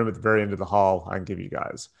 There's a room at the very end of the hall I can give you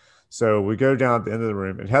guys. So we go down at the end of the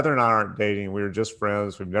room, and Heather and I aren't dating. We were just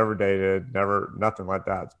friends. We've never dated, nothing like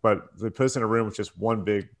that. But they put us in a room with just one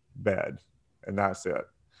big bed, and that's it.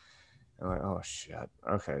 And I'm like, oh shit.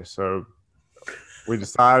 Okay, so we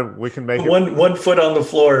decide we can make one foot on the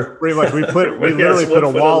floor. Pretty much, we literally put a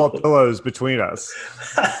wall of pillows between us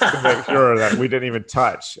to make sure that we didn't even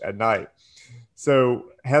touch at night. So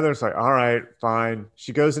Heather's like, all right, fine.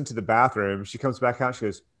 She goes into the bathroom. She comes back out. She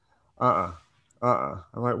goes, I'm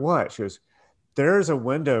like, what? She goes, there's a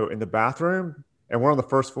window in the bathroom, and we're on the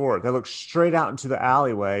first floor. That looks straight out into the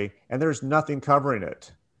alleyway, and there's nothing covering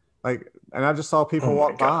it. Like, and I just saw people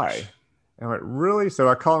walk by. And I'm like, really? So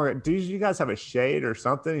I call him, do you guys have a shade or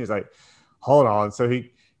something? He's like, hold on. So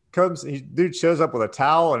he comes, dude shows up with a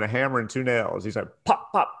towel and a hammer and 2 nails. He's like,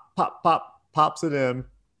 pop, pop, pop, pop, pops it in.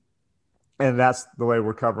 And that's the way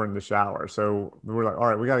we're covering the shower. So we're like, all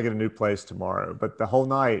right, we got to get a new place tomorrow. But the whole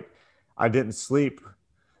night I didn't sleep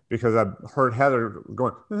because I heard Heather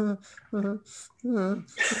going,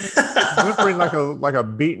 whimpering like a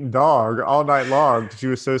beaten dog all night long. She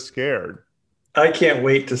was so scared. I can't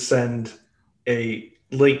wait to send a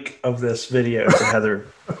link of this video to Heather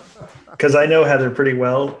because I know Heather pretty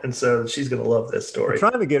well, and so she's going to love this story. We're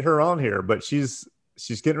trying to get her on here, but she's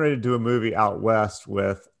getting ready to do a movie out west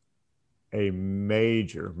with a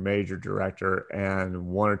major director and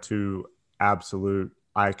one or two absolute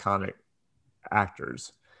iconic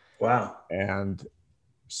actors. Wow. And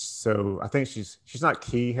so I think she's not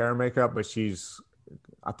key hair and makeup, but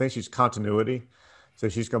I think she's continuity. So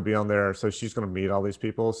she's going to be on there. So she's going to meet all these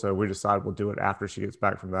people. So we decided we'll do it after she gets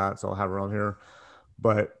back from that. So I'll have her on here.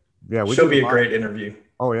 But yeah, she'll be a great interview.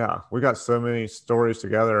 Oh yeah, we got so many stories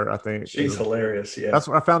together. I think she's hilarious. Yeah, that's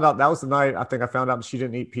what I found out. That was the night I think I found out that she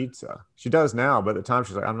didn't eat pizza. She does now, but at the time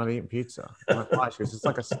she's like, "I'm not eating pizza." I'm like, why? She goes, "It's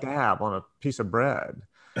like a scab on a piece of bread."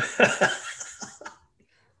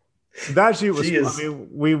 That she was. I mean,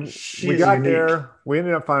 we got unique. There. We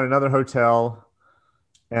ended up finding another hotel,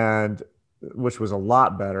 and which was a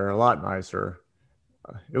lot better, a lot nicer.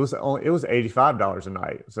 It was $85 a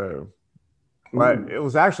night, so, but it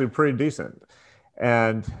was actually pretty decent.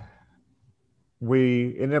 And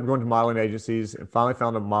we ended up going to modeling agencies and finally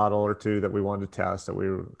found a model or two that we wanted to test.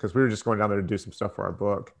 Because we were just going down there to do some stuff for our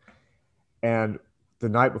book. And the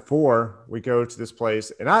night before, we go to this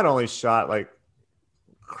place, and I'd only shot like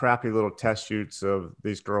crappy little test shoots of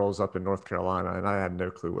these girls up in North Carolina, and I had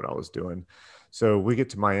no clue what I was doing. So we get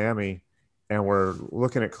to Miami, and we're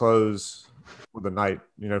looking at clothes for the night,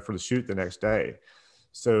 for the shoot the next day.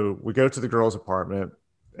 So we go to the girl's apartment,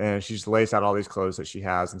 and she just lays out all these clothes that she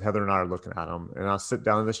has, and Heather and I are looking at them. And I'll sit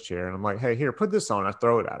down in this chair, and I'm like, "Hey, here, put this on." I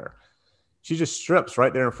throw it at her. She just strips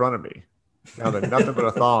right there in front of me. Now that nothing but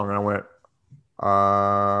a thong, and I went,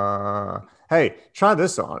 "Hey, try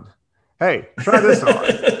this on. Hey, try this on.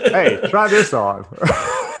 Hey, try this on."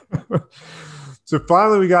 So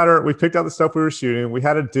finally, we got her. We picked out the stuff we were shooting. We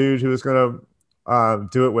had a dude who was going to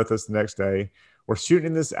do it with us the next day. We're shooting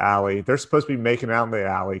in this alley. They're supposed to be making out in the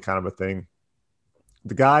alley, kind of a thing.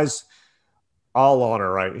 The guy's all on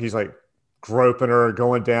her, right? He's like groping her,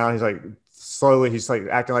 going down. He's like slowly, he's like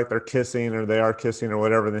acting like they're kissing or they are kissing or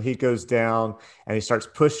whatever. And then he goes down and he starts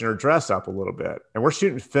pushing her dress up a little bit. And we're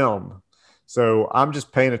shooting film. So I'm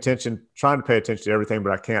just paying attention, trying to pay attention to everything,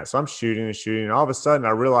 but I can't. So I'm shooting and shooting. And all of a sudden I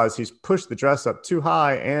realize he's pushed the dress up too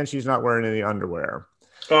high and she's not wearing any underwear.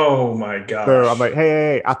 Oh my gosh. So I'm like,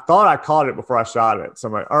 hey, I thought I caught it before I shot it. So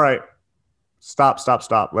I'm like, all right, stop,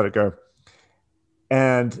 let it go.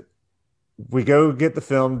 And we go get the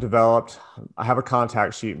film developed. I have a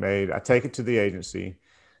contact sheet made. I take it to the agency.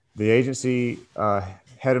 The agency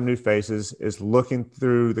head of New Faces is looking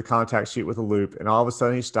through the contact sheet with a loop. And all of a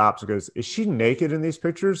sudden he stops and goes, "Is she naked in these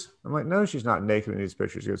pictures?" I'm like, "No, she's not naked in these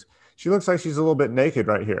pictures." He goes, "She looks like she's a little bit naked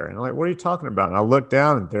right here." And I'm like, "What are you talking about?" And I look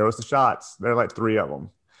down and there was the shots. There are like 3 of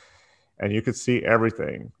them. And you could see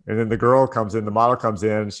everything. And then the girl comes in, the model comes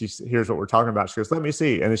in, and she hears what we're talking about. She goes, "Let me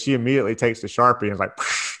see." And then she immediately takes the Sharpie and is like,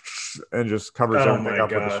 and just covers everything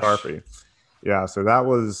up with the Sharpie. Yeah. So that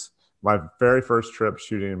was my very first trip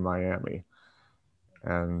shooting in Miami.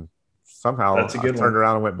 And somehow I turned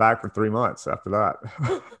around and went back for 3 months after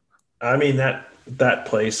that. I mean, that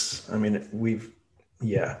place, I mean,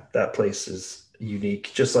 that place is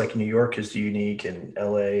unique, just like New York is unique, and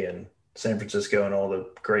LA and San Francisco and all the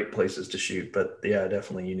great places to shoot, but yeah,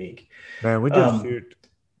 definitely unique. Man, we did shoot.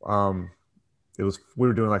 We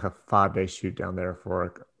were doing like a 5-day shoot down there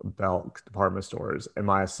for Belk department stores, and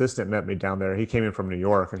my assistant met me down there. He came in from New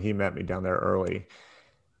York, and he met me down there early.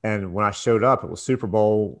 And when I showed up, it was Super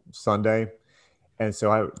Bowl Sunday, and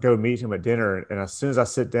so I go meet him at dinner. And as soon as I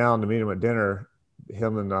sit down to meet him at dinner,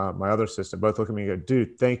 him and my other assistant both look at me and go,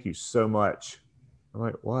 "Dude, thank you so much." I'm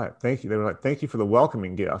like, "What? Thank you." They were like, "Thank you for the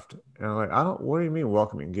welcoming gift." And I'm like, "What do you mean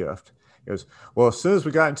welcoming gift?" He goes, "Well, as soon as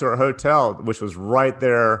we got into our hotel, which was right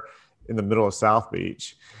there in the middle of South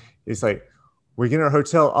Beach," he's like, "We get in our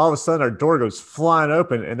hotel, all of a sudden our door goes flying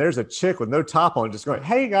open and there's a chick with no top on just going,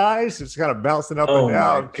 'Hey guys,' it's kind of bouncing up and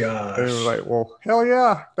down." Oh my gosh. And we're like, "Well, hell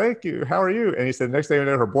yeah, thank you. How are you?" And he said, next thing you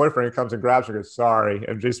know, her boyfriend comes and grabs her and goes, "Sorry,"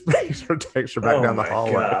 and just brings her, takes her back down the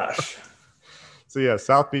hallway. Gosh. So yeah,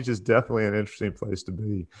 South Beach is definitely an interesting place to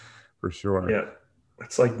be, for sure. Yeah,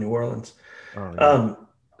 it's like New Orleans. Oh, yeah.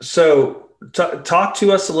 So talk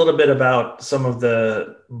to us a little bit about some of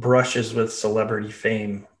the brushes with celebrity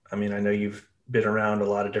fame. I mean, I know you've been around a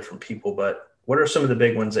lot of different people, but what are some of the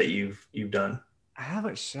big ones that you've done? I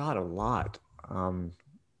haven't shot a lot of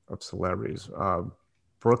celebrities.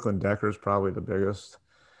 Brooklyn Decker is probably the biggest,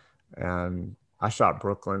 and I shot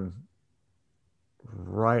Brooklyn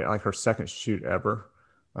right like her second shoot ever.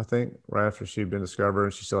 I think, right after she'd been discovered,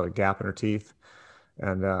 and she still had a gap in her teeth.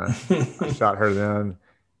 And I shot her then.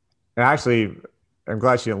 And actually, I'm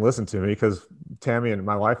glad she didn't listen to me because Tammy and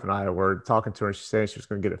my wife and I were talking to her. And she's saying she was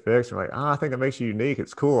going to get it fixed. And we're like, I think it makes you unique.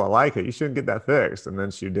 It's cool. I like it. You shouldn't get that fixed. And then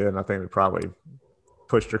she did. And I think it probably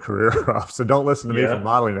pushed her career off. So don't listen to me for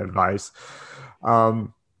modeling advice.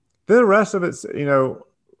 Then the rest of it's,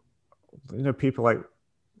 people like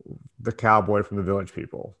the cowboy from the Village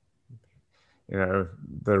People, the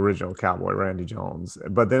original cowboy, Randy Jones.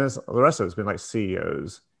 But then the rest of it's been like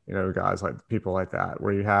CEOs, guys like people like that,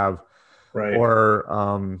 where you have, right.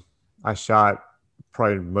 Or I shot,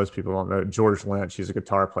 probably most people don't know, George Lynch. He's a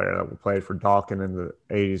guitar player that played for Dawkins in the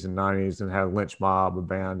 80s and 90s and had a Lynch Mob, a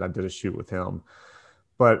band. I did a shoot with him.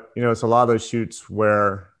 But, it's a lot of those shoots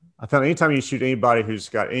where I found anytime you shoot anybody who's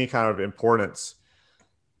got any kind of importance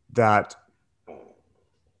that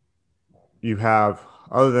you have,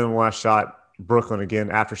 other than when I shot Brooklyn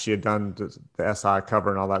again after she had done the SI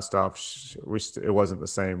cover and all that stuff, it wasn't the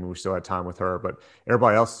same. We still had time with her, but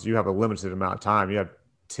everybody else, you have a limited amount of time. You have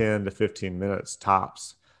 10 to 15 minutes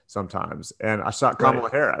tops sometimes. And I shot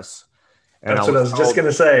Kamala Harris. And that's what I was just going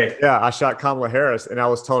to say. Yeah, I shot Kamala Harris, and I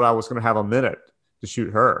was told I was going to have a minute to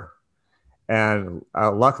shoot her. And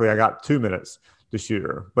luckily, I got 2 minutes to shoot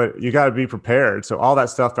her. But you got to be prepared. So all that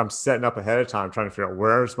stuff I'm setting up ahead of time, trying to figure out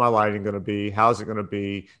where's my lighting going to be, how's it going to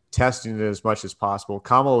be, testing it as much as possible.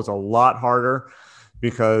 Kamala was a lot harder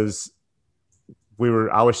because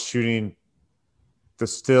I was shooting the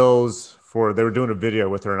stills they were doing a video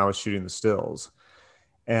with her, and I was shooting the stills.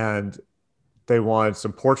 And they wanted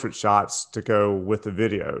some portrait shots to go with the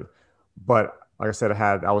video. But like I said,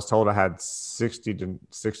 I was told I had 60 to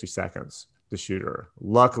 60 seconds to shoot her.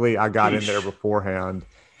 Luckily, I got in there beforehand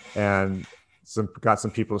and got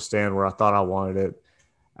some people to stand where I thought I wanted it.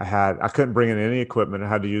 I couldn't bring in any equipment. I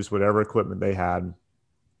had to use whatever equipment they had.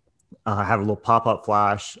 I had a little pop-up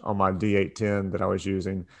flash on my D810 that I was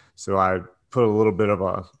using. So I put a little bit of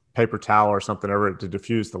a paper towel or something over it to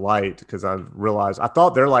diffuse the light, because I realized I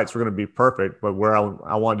thought their lights were going to be perfect, but where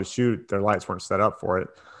I wanted to shoot, their lights weren't set up for it.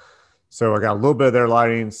 So I got a little bit of their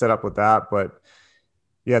lighting set up with that. But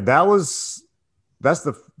yeah, that's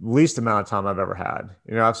the least amount of time I've ever had.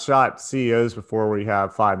 I've shot CEOs before where you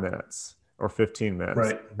have 5 minutes or 15 minutes,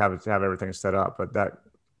 right, have everything set up. But that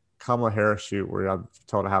Kamala Harris shoot where I'm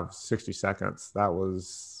told to have 60 seconds, that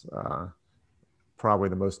was probably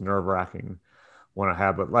the most nerve-wracking one I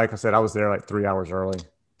had. But like I said, I was there like 3 hours early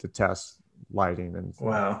to test lighting and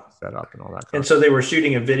set up and all that. And so they were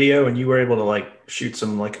shooting a video, and you were able to shoot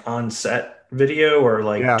some on set video or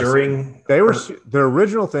during. So they were the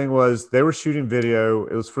original thing was they were shooting video.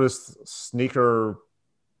 It was for this sneaker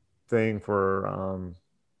thing for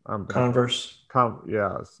Converse.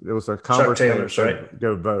 Yeah, it was a Converse Chuck Taylor's, right?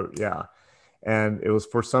 Go vote, yeah. And it was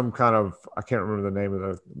for some kind of, I can't remember the name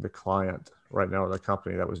of the client right now, or the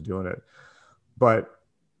company that was doing it. But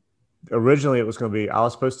originally it was going to be, I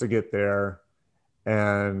was supposed to get there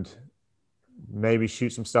and maybe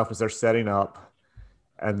shoot some stuff as they're setting up.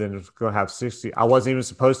 And then it's going to have 60. I wasn't even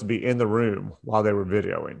supposed to be in the room while they were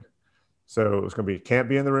videoing. So it was going to be, can't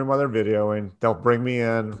be in the room while they're videoing. They'll bring me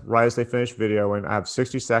in right as they finish videoing. I have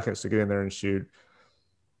 60 seconds to get in there and shoot.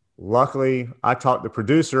 Luckily, I talked the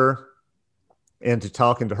producer into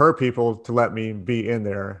talking to her people to let me be in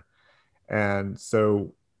there. And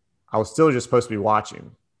so I was still just supposed to be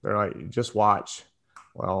watching. They're like, just watch.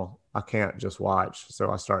 Well, I can't just watch.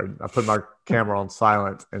 So I put my camera on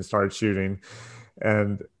silent and started shooting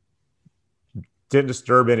and didn't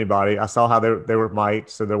disturb anybody. I saw how they were mic'd,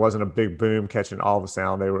 so there wasn't a big boom catching all the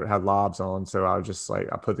sound. They had lobs on. So I was just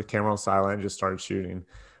I put the camera on silent and just started shooting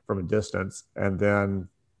from a distance. And then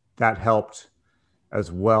that helped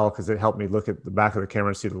as well, because it helped me look at the back of the camera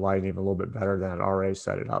and see the lighting even a little bit better than I'd already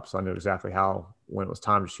set it up. So I knew exactly when it was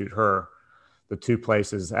time to shoot her. The two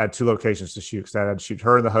places, I had 2 locations to shoot, because I had to shoot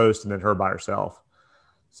her and the host and then her by herself.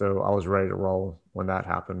 So I was ready to roll when that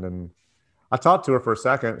happened. And I talked to her for a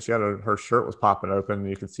second. She had her shirt was popping open, and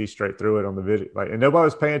you could see straight through it on the video. And nobody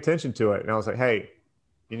was paying attention to it. And I was like, hey,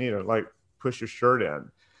 you need to push your shirt in.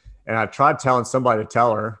 And I tried telling somebody to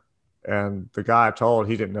tell her. And the guy I told,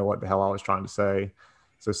 he didn't know what the hell I was trying to say.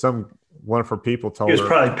 So one of her people told her. He was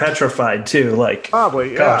probably petrified too.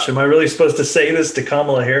 Probably, yeah. Gosh, am I really supposed to say this to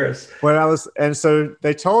Kamala Harris? And so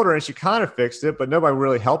they told her, and she kind of fixed it, but nobody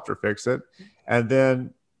really helped her fix it. And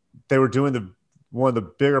then they were doing one of the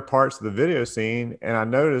bigger parts of the video scene, and I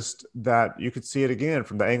noticed that you could see it again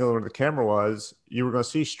from the angle where the camera was. You were going to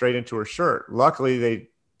see straight into her shirt. Luckily, they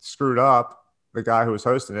screwed up, the guy who was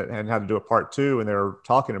hosting it, and had to do a part 2, and they were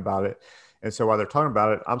talking about it. And so while they're talking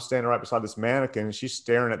about it, I'm standing right beside this mannequin, and she's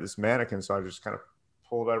staring at this mannequin. So I just kind of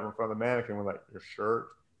pulled over in front of the mannequin with like, your shirt,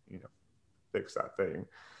 fix that thing.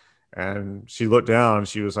 And she looked down and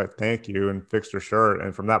she was like, thank you, and fixed her shirt.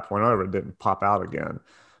 And from that point over, it didn't pop out again.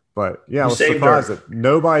 But yeah, I was surprised that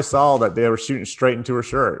nobody saw that they were shooting straight into her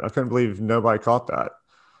shirt. I couldn't believe nobody caught that.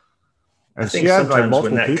 And I think sometimes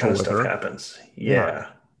when that kind of stuff happens,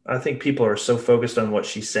 I think people are so focused on what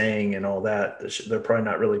she's saying and all that, they're probably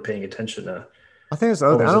not really paying attention to I think it's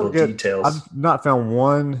other little details. I've not found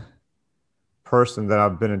one person that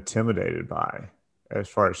I've been intimidated by as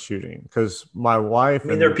far as shooting, because my wife,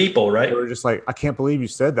 they're people, right? They were just like, I can't believe you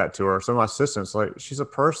said that to her. Some of my assistants, like, she's a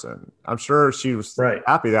person. I'm sure she was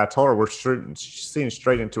happy that I told her she's seeing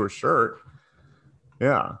straight into her shirt.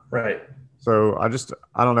 Yeah. Right. So I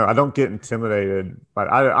don't know. I don't get intimidated, but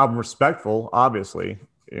I'm respectful, obviously,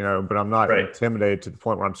 but I'm not intimidated to the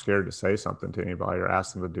point where I'm scared to say something to anybody or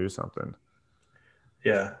ask them to do something.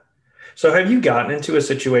 Yeah. So have you gotten into a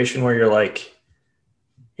situation where you're like,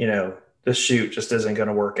 this shoot just isn't going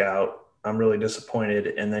to work out, I'm really disappointed,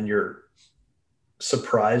 and then you're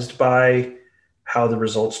surprised by how the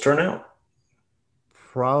results turn out?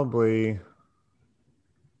 Probably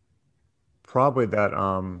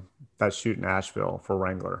that shoot in Asheville for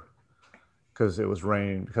Wrangler, because it was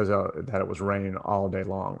raining, it was raining all day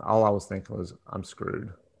long. All I was thinking was, I'm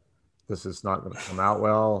screwed. This is not going to come out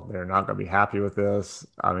well. They're not going to be happy with this.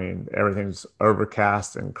 I mean, everything's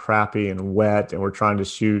overcast and crappy and wet, and we're trying to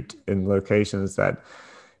shoot in locations that,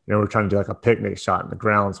 we're trying to do like a picnic shot and the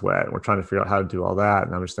ground's wet, and we're trying to figure out how to do all that.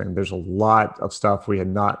 And I'm just thinking there's a lot of stuff we had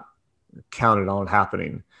not counted on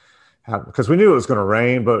happening, because we knew it was going to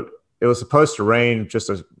rain, but it was supposed to rain just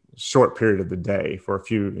a short period of the day for a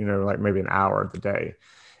few, like maybe an hour of the day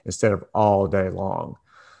instead of all day long.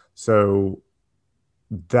 So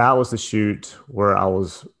that was the shoot where I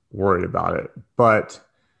was worried about it. But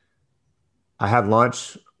I had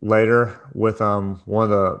lunch later with one of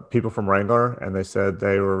the people from Wrangler, and they said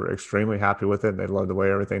they were extremely happy with it. They loved the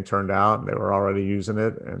way everything turned out, and they were already using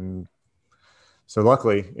it. And so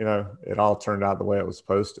luckily, it all turned out the way it was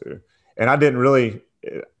supposed to. And I didn't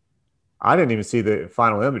even see the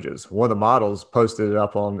final images. One of the models posted it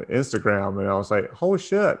up on Instagram, and I was like, holy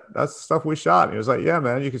shit, that's the stuff we shot. And he was like, yeah,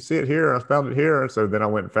 man, you can see it here. I found it here. So then I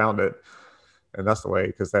went and found it. And that's the way,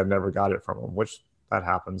 because they had never got it from him, which that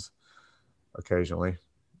happens occasionally.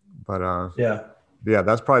 But yeah,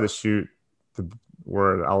 that's probably the shoot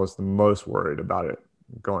where I was the most worried about it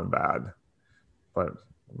going bad. But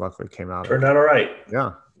luckily it came out. Turned out all right.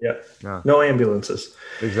 Yeah. Yeah. No ambulances.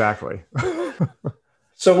 Exactly.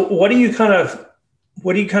 So what do you kind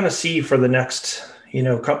of see for the next,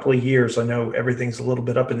 couple of years? I know everything's a little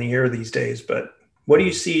bit up in the air these days, but what do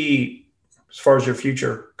you see as far as your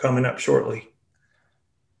future coming up shortly?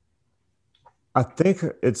 I think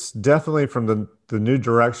it's definitely from the new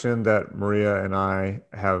direction that Maria and I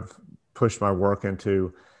have pushed my work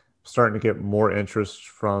into, starting to get more interest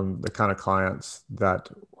from the kind of clients that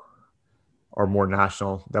are more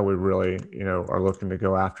national, that we really, are looking to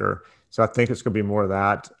go after. So I think it's going to be more of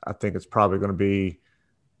that. I think it's probably going to be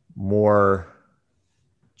more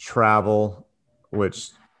travel,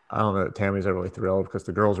 which I don't know that Tammy's really thrilled, because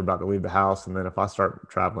the girls are about to leave the house. And then if I start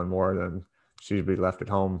traveling more, then she'd be left at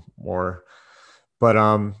home more. But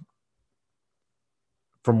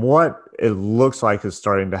from what it looks like is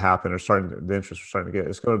starting to happen, or the interest we're starting to get,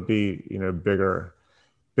 it's going to be, bigger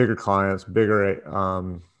clients,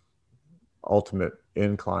 bigger ultimate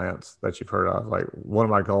end clients that you've heard of. Like, one of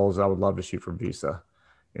my goals, I would love to shoot for Visa,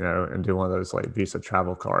 and do one of those like Visa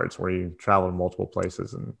travel cards where you travel to multiple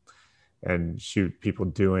places and shoot people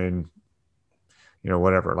doing,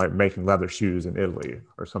 whatever, like making leather shoes in Italy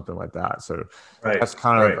or something like that. So that's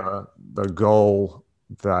kind of the goal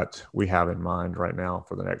that we have in mind right now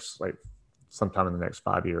for the next, sometime in the next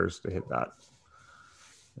 5 years, to hit that.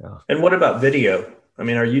 Yeah. And what about video? I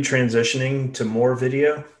mean, are you transitioning to more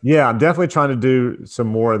video? Yeah, I'm definitely trying to do some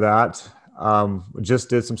more of that. Just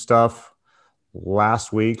did some stuff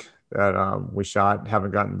last week that we shot.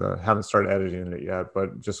 Haven't started editing it yet,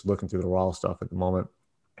 but just looking through the raw stuff at the moment.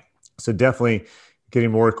 So definitely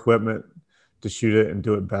getting more equipment to shoot it and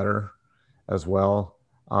do it better as well.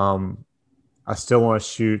 I still want to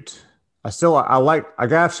shoot. I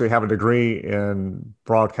actually have a degree in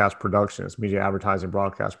broadcast production. It's media advertising,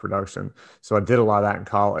 broadcast production. So I did a lot of that in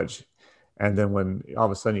college. And then when all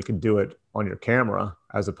of a sudden you can do it on your camera,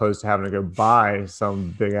 as opposed to having to go buy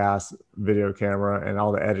some big ass video camera and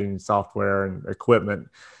all the editing software and equipment.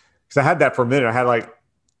 Because I had that for a minute. I had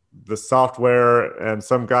the software, and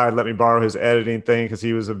some guy let me borrow his editing thing because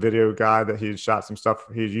he was a video guy that he had shot some stuff.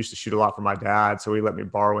 He used to shoot a lot for my dad. So he let me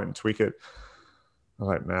borrow it and tweak it. I'm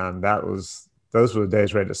like, man, that was those were the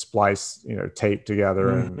days where you had to splice, tape together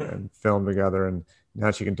and film together. And now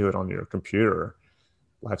that you can do it on your computer,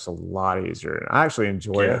 life's a lot easier. And I actually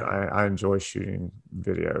enjoy it. I enjoy shooting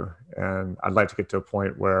video, and I'd like to get to a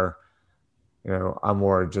point where, I'm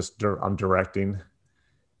more just, I'm directing,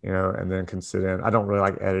 and then can sit in. I don't really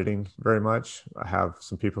like editing very much. I have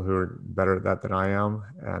some people who are better at that than I am.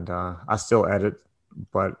 And I still edit,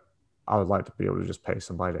 but I would like to be able to just pay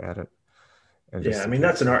somebody to edit. And I mean,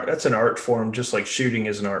 that's an art form, just like shooting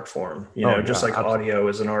is an art form, just like absolutely. Audio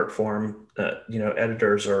is an art form.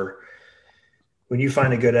 Editors are, when you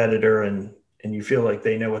find a good editor and you feel like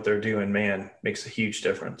they know what they're doing, man, makes a huge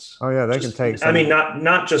difference. Oh yeah. They can take, I mean,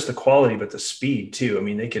 not just the quality, but the speed too. I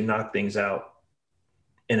mean, they can knock things out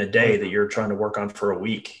in a day that you're trying to work on for a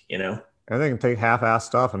week, And they can take half-assed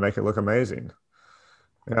stuff and make it look amazing.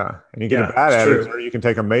 Yeah. And you get a bad editor, you can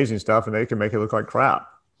take amazing stuff and they can make it look like crap.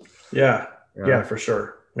 Yeah, for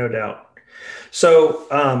sure. No doubt.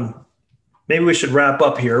 So maybe we should wrap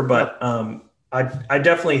up here, but I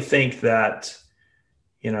definitely think that,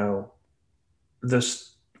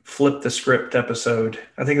 this Flip the Script episode,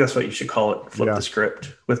 I think that's what you should call it, Flip the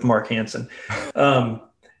Script with Mark Hansen.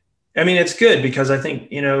 I mean, it's good because I think,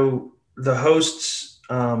 the hosts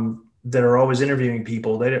that are always interviewing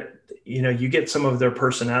people, you get some of their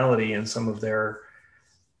personality and some of their,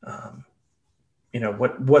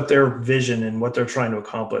 what their vision and what they're trying to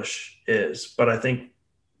accomplish is. But I think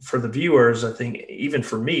for the viewers, I think even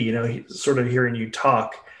for me, sort of hearing you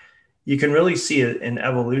talk, you can really see an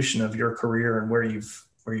evolution of your career and where you've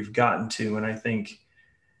gotten to. And I think,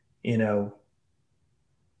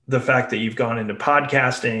 the fact that you've gone into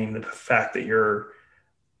podcasting, the fact that you're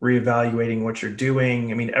reevaluating what you're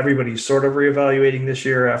doing. I mean, everybody's sort of reevaluating this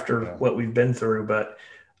year after what we've been through, but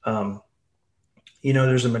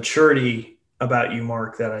there's a maturity about you,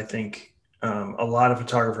 Mark, that I think a lot of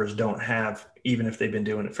photographers don't have, even if they've been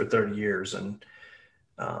doing it for 30 years. And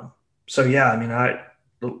so, I mean,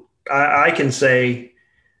 I can say,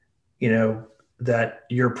 that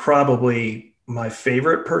you're probably my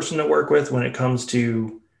favorite person to work with when it comes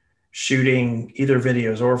to shooting either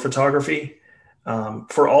videos or photography,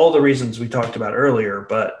 for all the reasons we talked about earlier.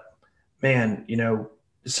 But man, it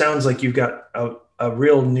sounds like you've got a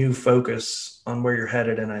real new focus on where you're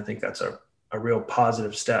headed. And I think that's a real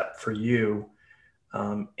positive step for you.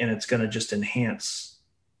 And it's going to just enhance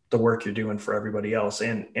the work you're doing for everybody else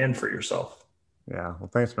and for yourself. Yeah. Well,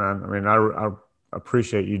 thanks, man. I mean, I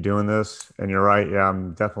appreciate you doing this, and you're right. Yeah.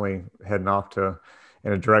 I'm definitely heading off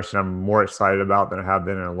in a direction I'm more excited about than I have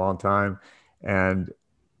been in a long time. And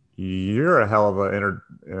you're a hell of an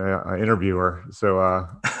interviewer. So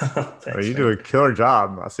thanks, you do a killer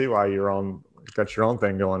job. I see why got your own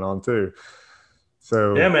thing going on too.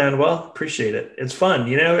 So yeah, man. Well, appreciate it. It's fun.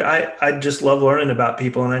 I just love learning about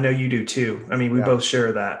people, and I know you do too. I mean, we both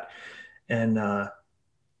share that. And,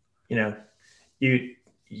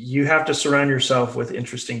 you have to surround yourself with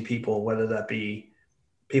interesting people, whether that be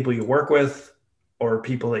people you work with or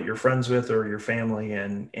people that you're friends with or your family,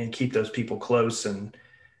 and keep those people close and,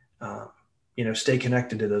 stay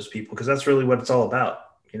connected to those people. Cause that's really what it's all about,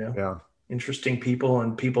 interesting people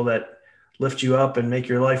and people that lift you up and make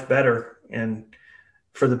your life better. And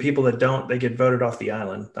for the people that don't, they get voted off the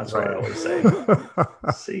island. That's what I always say.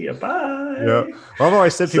 See ya. Bye. Yeah. Well, I've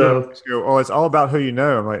always said people go, oh, it's all about who you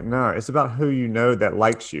know. I'm like, no, it's about who you know that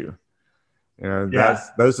likes you. Those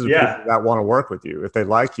are the people that want to work with you. If they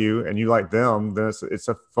like you and you like them, then it's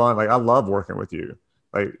a fun. Like, I love working with you.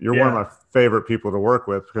 Like, you're one of my favorite people to work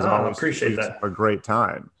with because I appreciate that. A great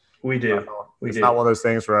time. We do. It's not one of those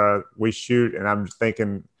things where we shoot and I'm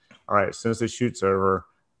thinking, all right, as soon as the shoot's over,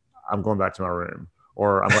 I'm going back to my room,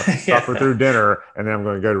 or I'm going to suffer through dinner and then I'm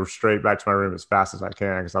going to go straight back to my room as fast as I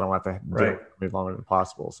can because I don't want to do it any longer than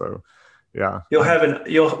possible. So, yeah, you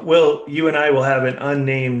and I will have an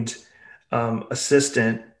unnamed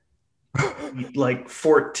assistant, like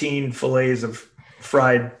 14 fillets of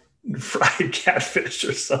fried catfish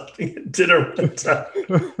or something at dinner one time.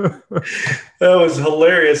 That was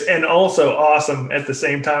hilarious and also awesome at the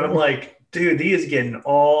same time. I'm like, dude, he is getting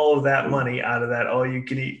all of that money out of that all you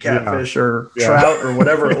can eat catfish or trout or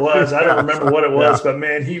whatever it was. I don't remember what it was, but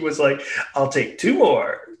man, he was like, I'll take 2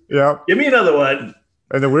 more. Yeah. Give me another one.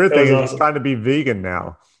 And the weird thing is he's trying to be vegan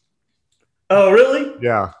now. Oh, really?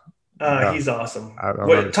 Yeah. He's awesome.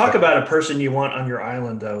 Talk about a person you want on your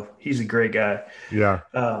island, though. He's a great guy. Yeah.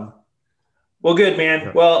 Well, good, man.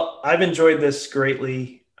 Yeah. Well, I've enjoyed this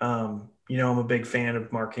greatly. I'm a big fan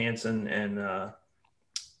of Mark Hansen, and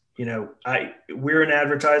we're in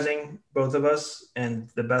advertising, both of us, and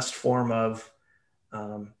the best form of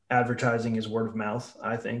Advertising is word of mouth,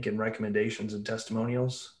 I think, and recommendations and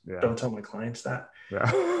testimonials. Yeah. Don't tell my clients that.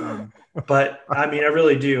 Yeah. But I mean, I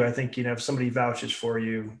really do. I think, if somebody vouches for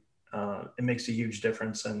you, it makes a huge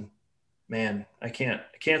difference. And man, I can't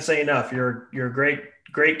say enough. You're a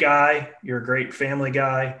great guy. You're a great family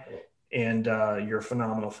guy, and you're a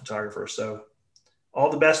phenomenal photographer. So all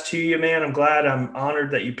the best to you, man. I'm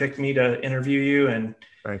honored that you picked me to interview you. And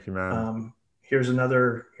thank you, man. Here's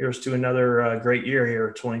to another great year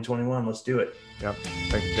here, 2021. Let's do it. Yep.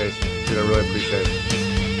 Thank you, Jason. Dude, I really appreciate it.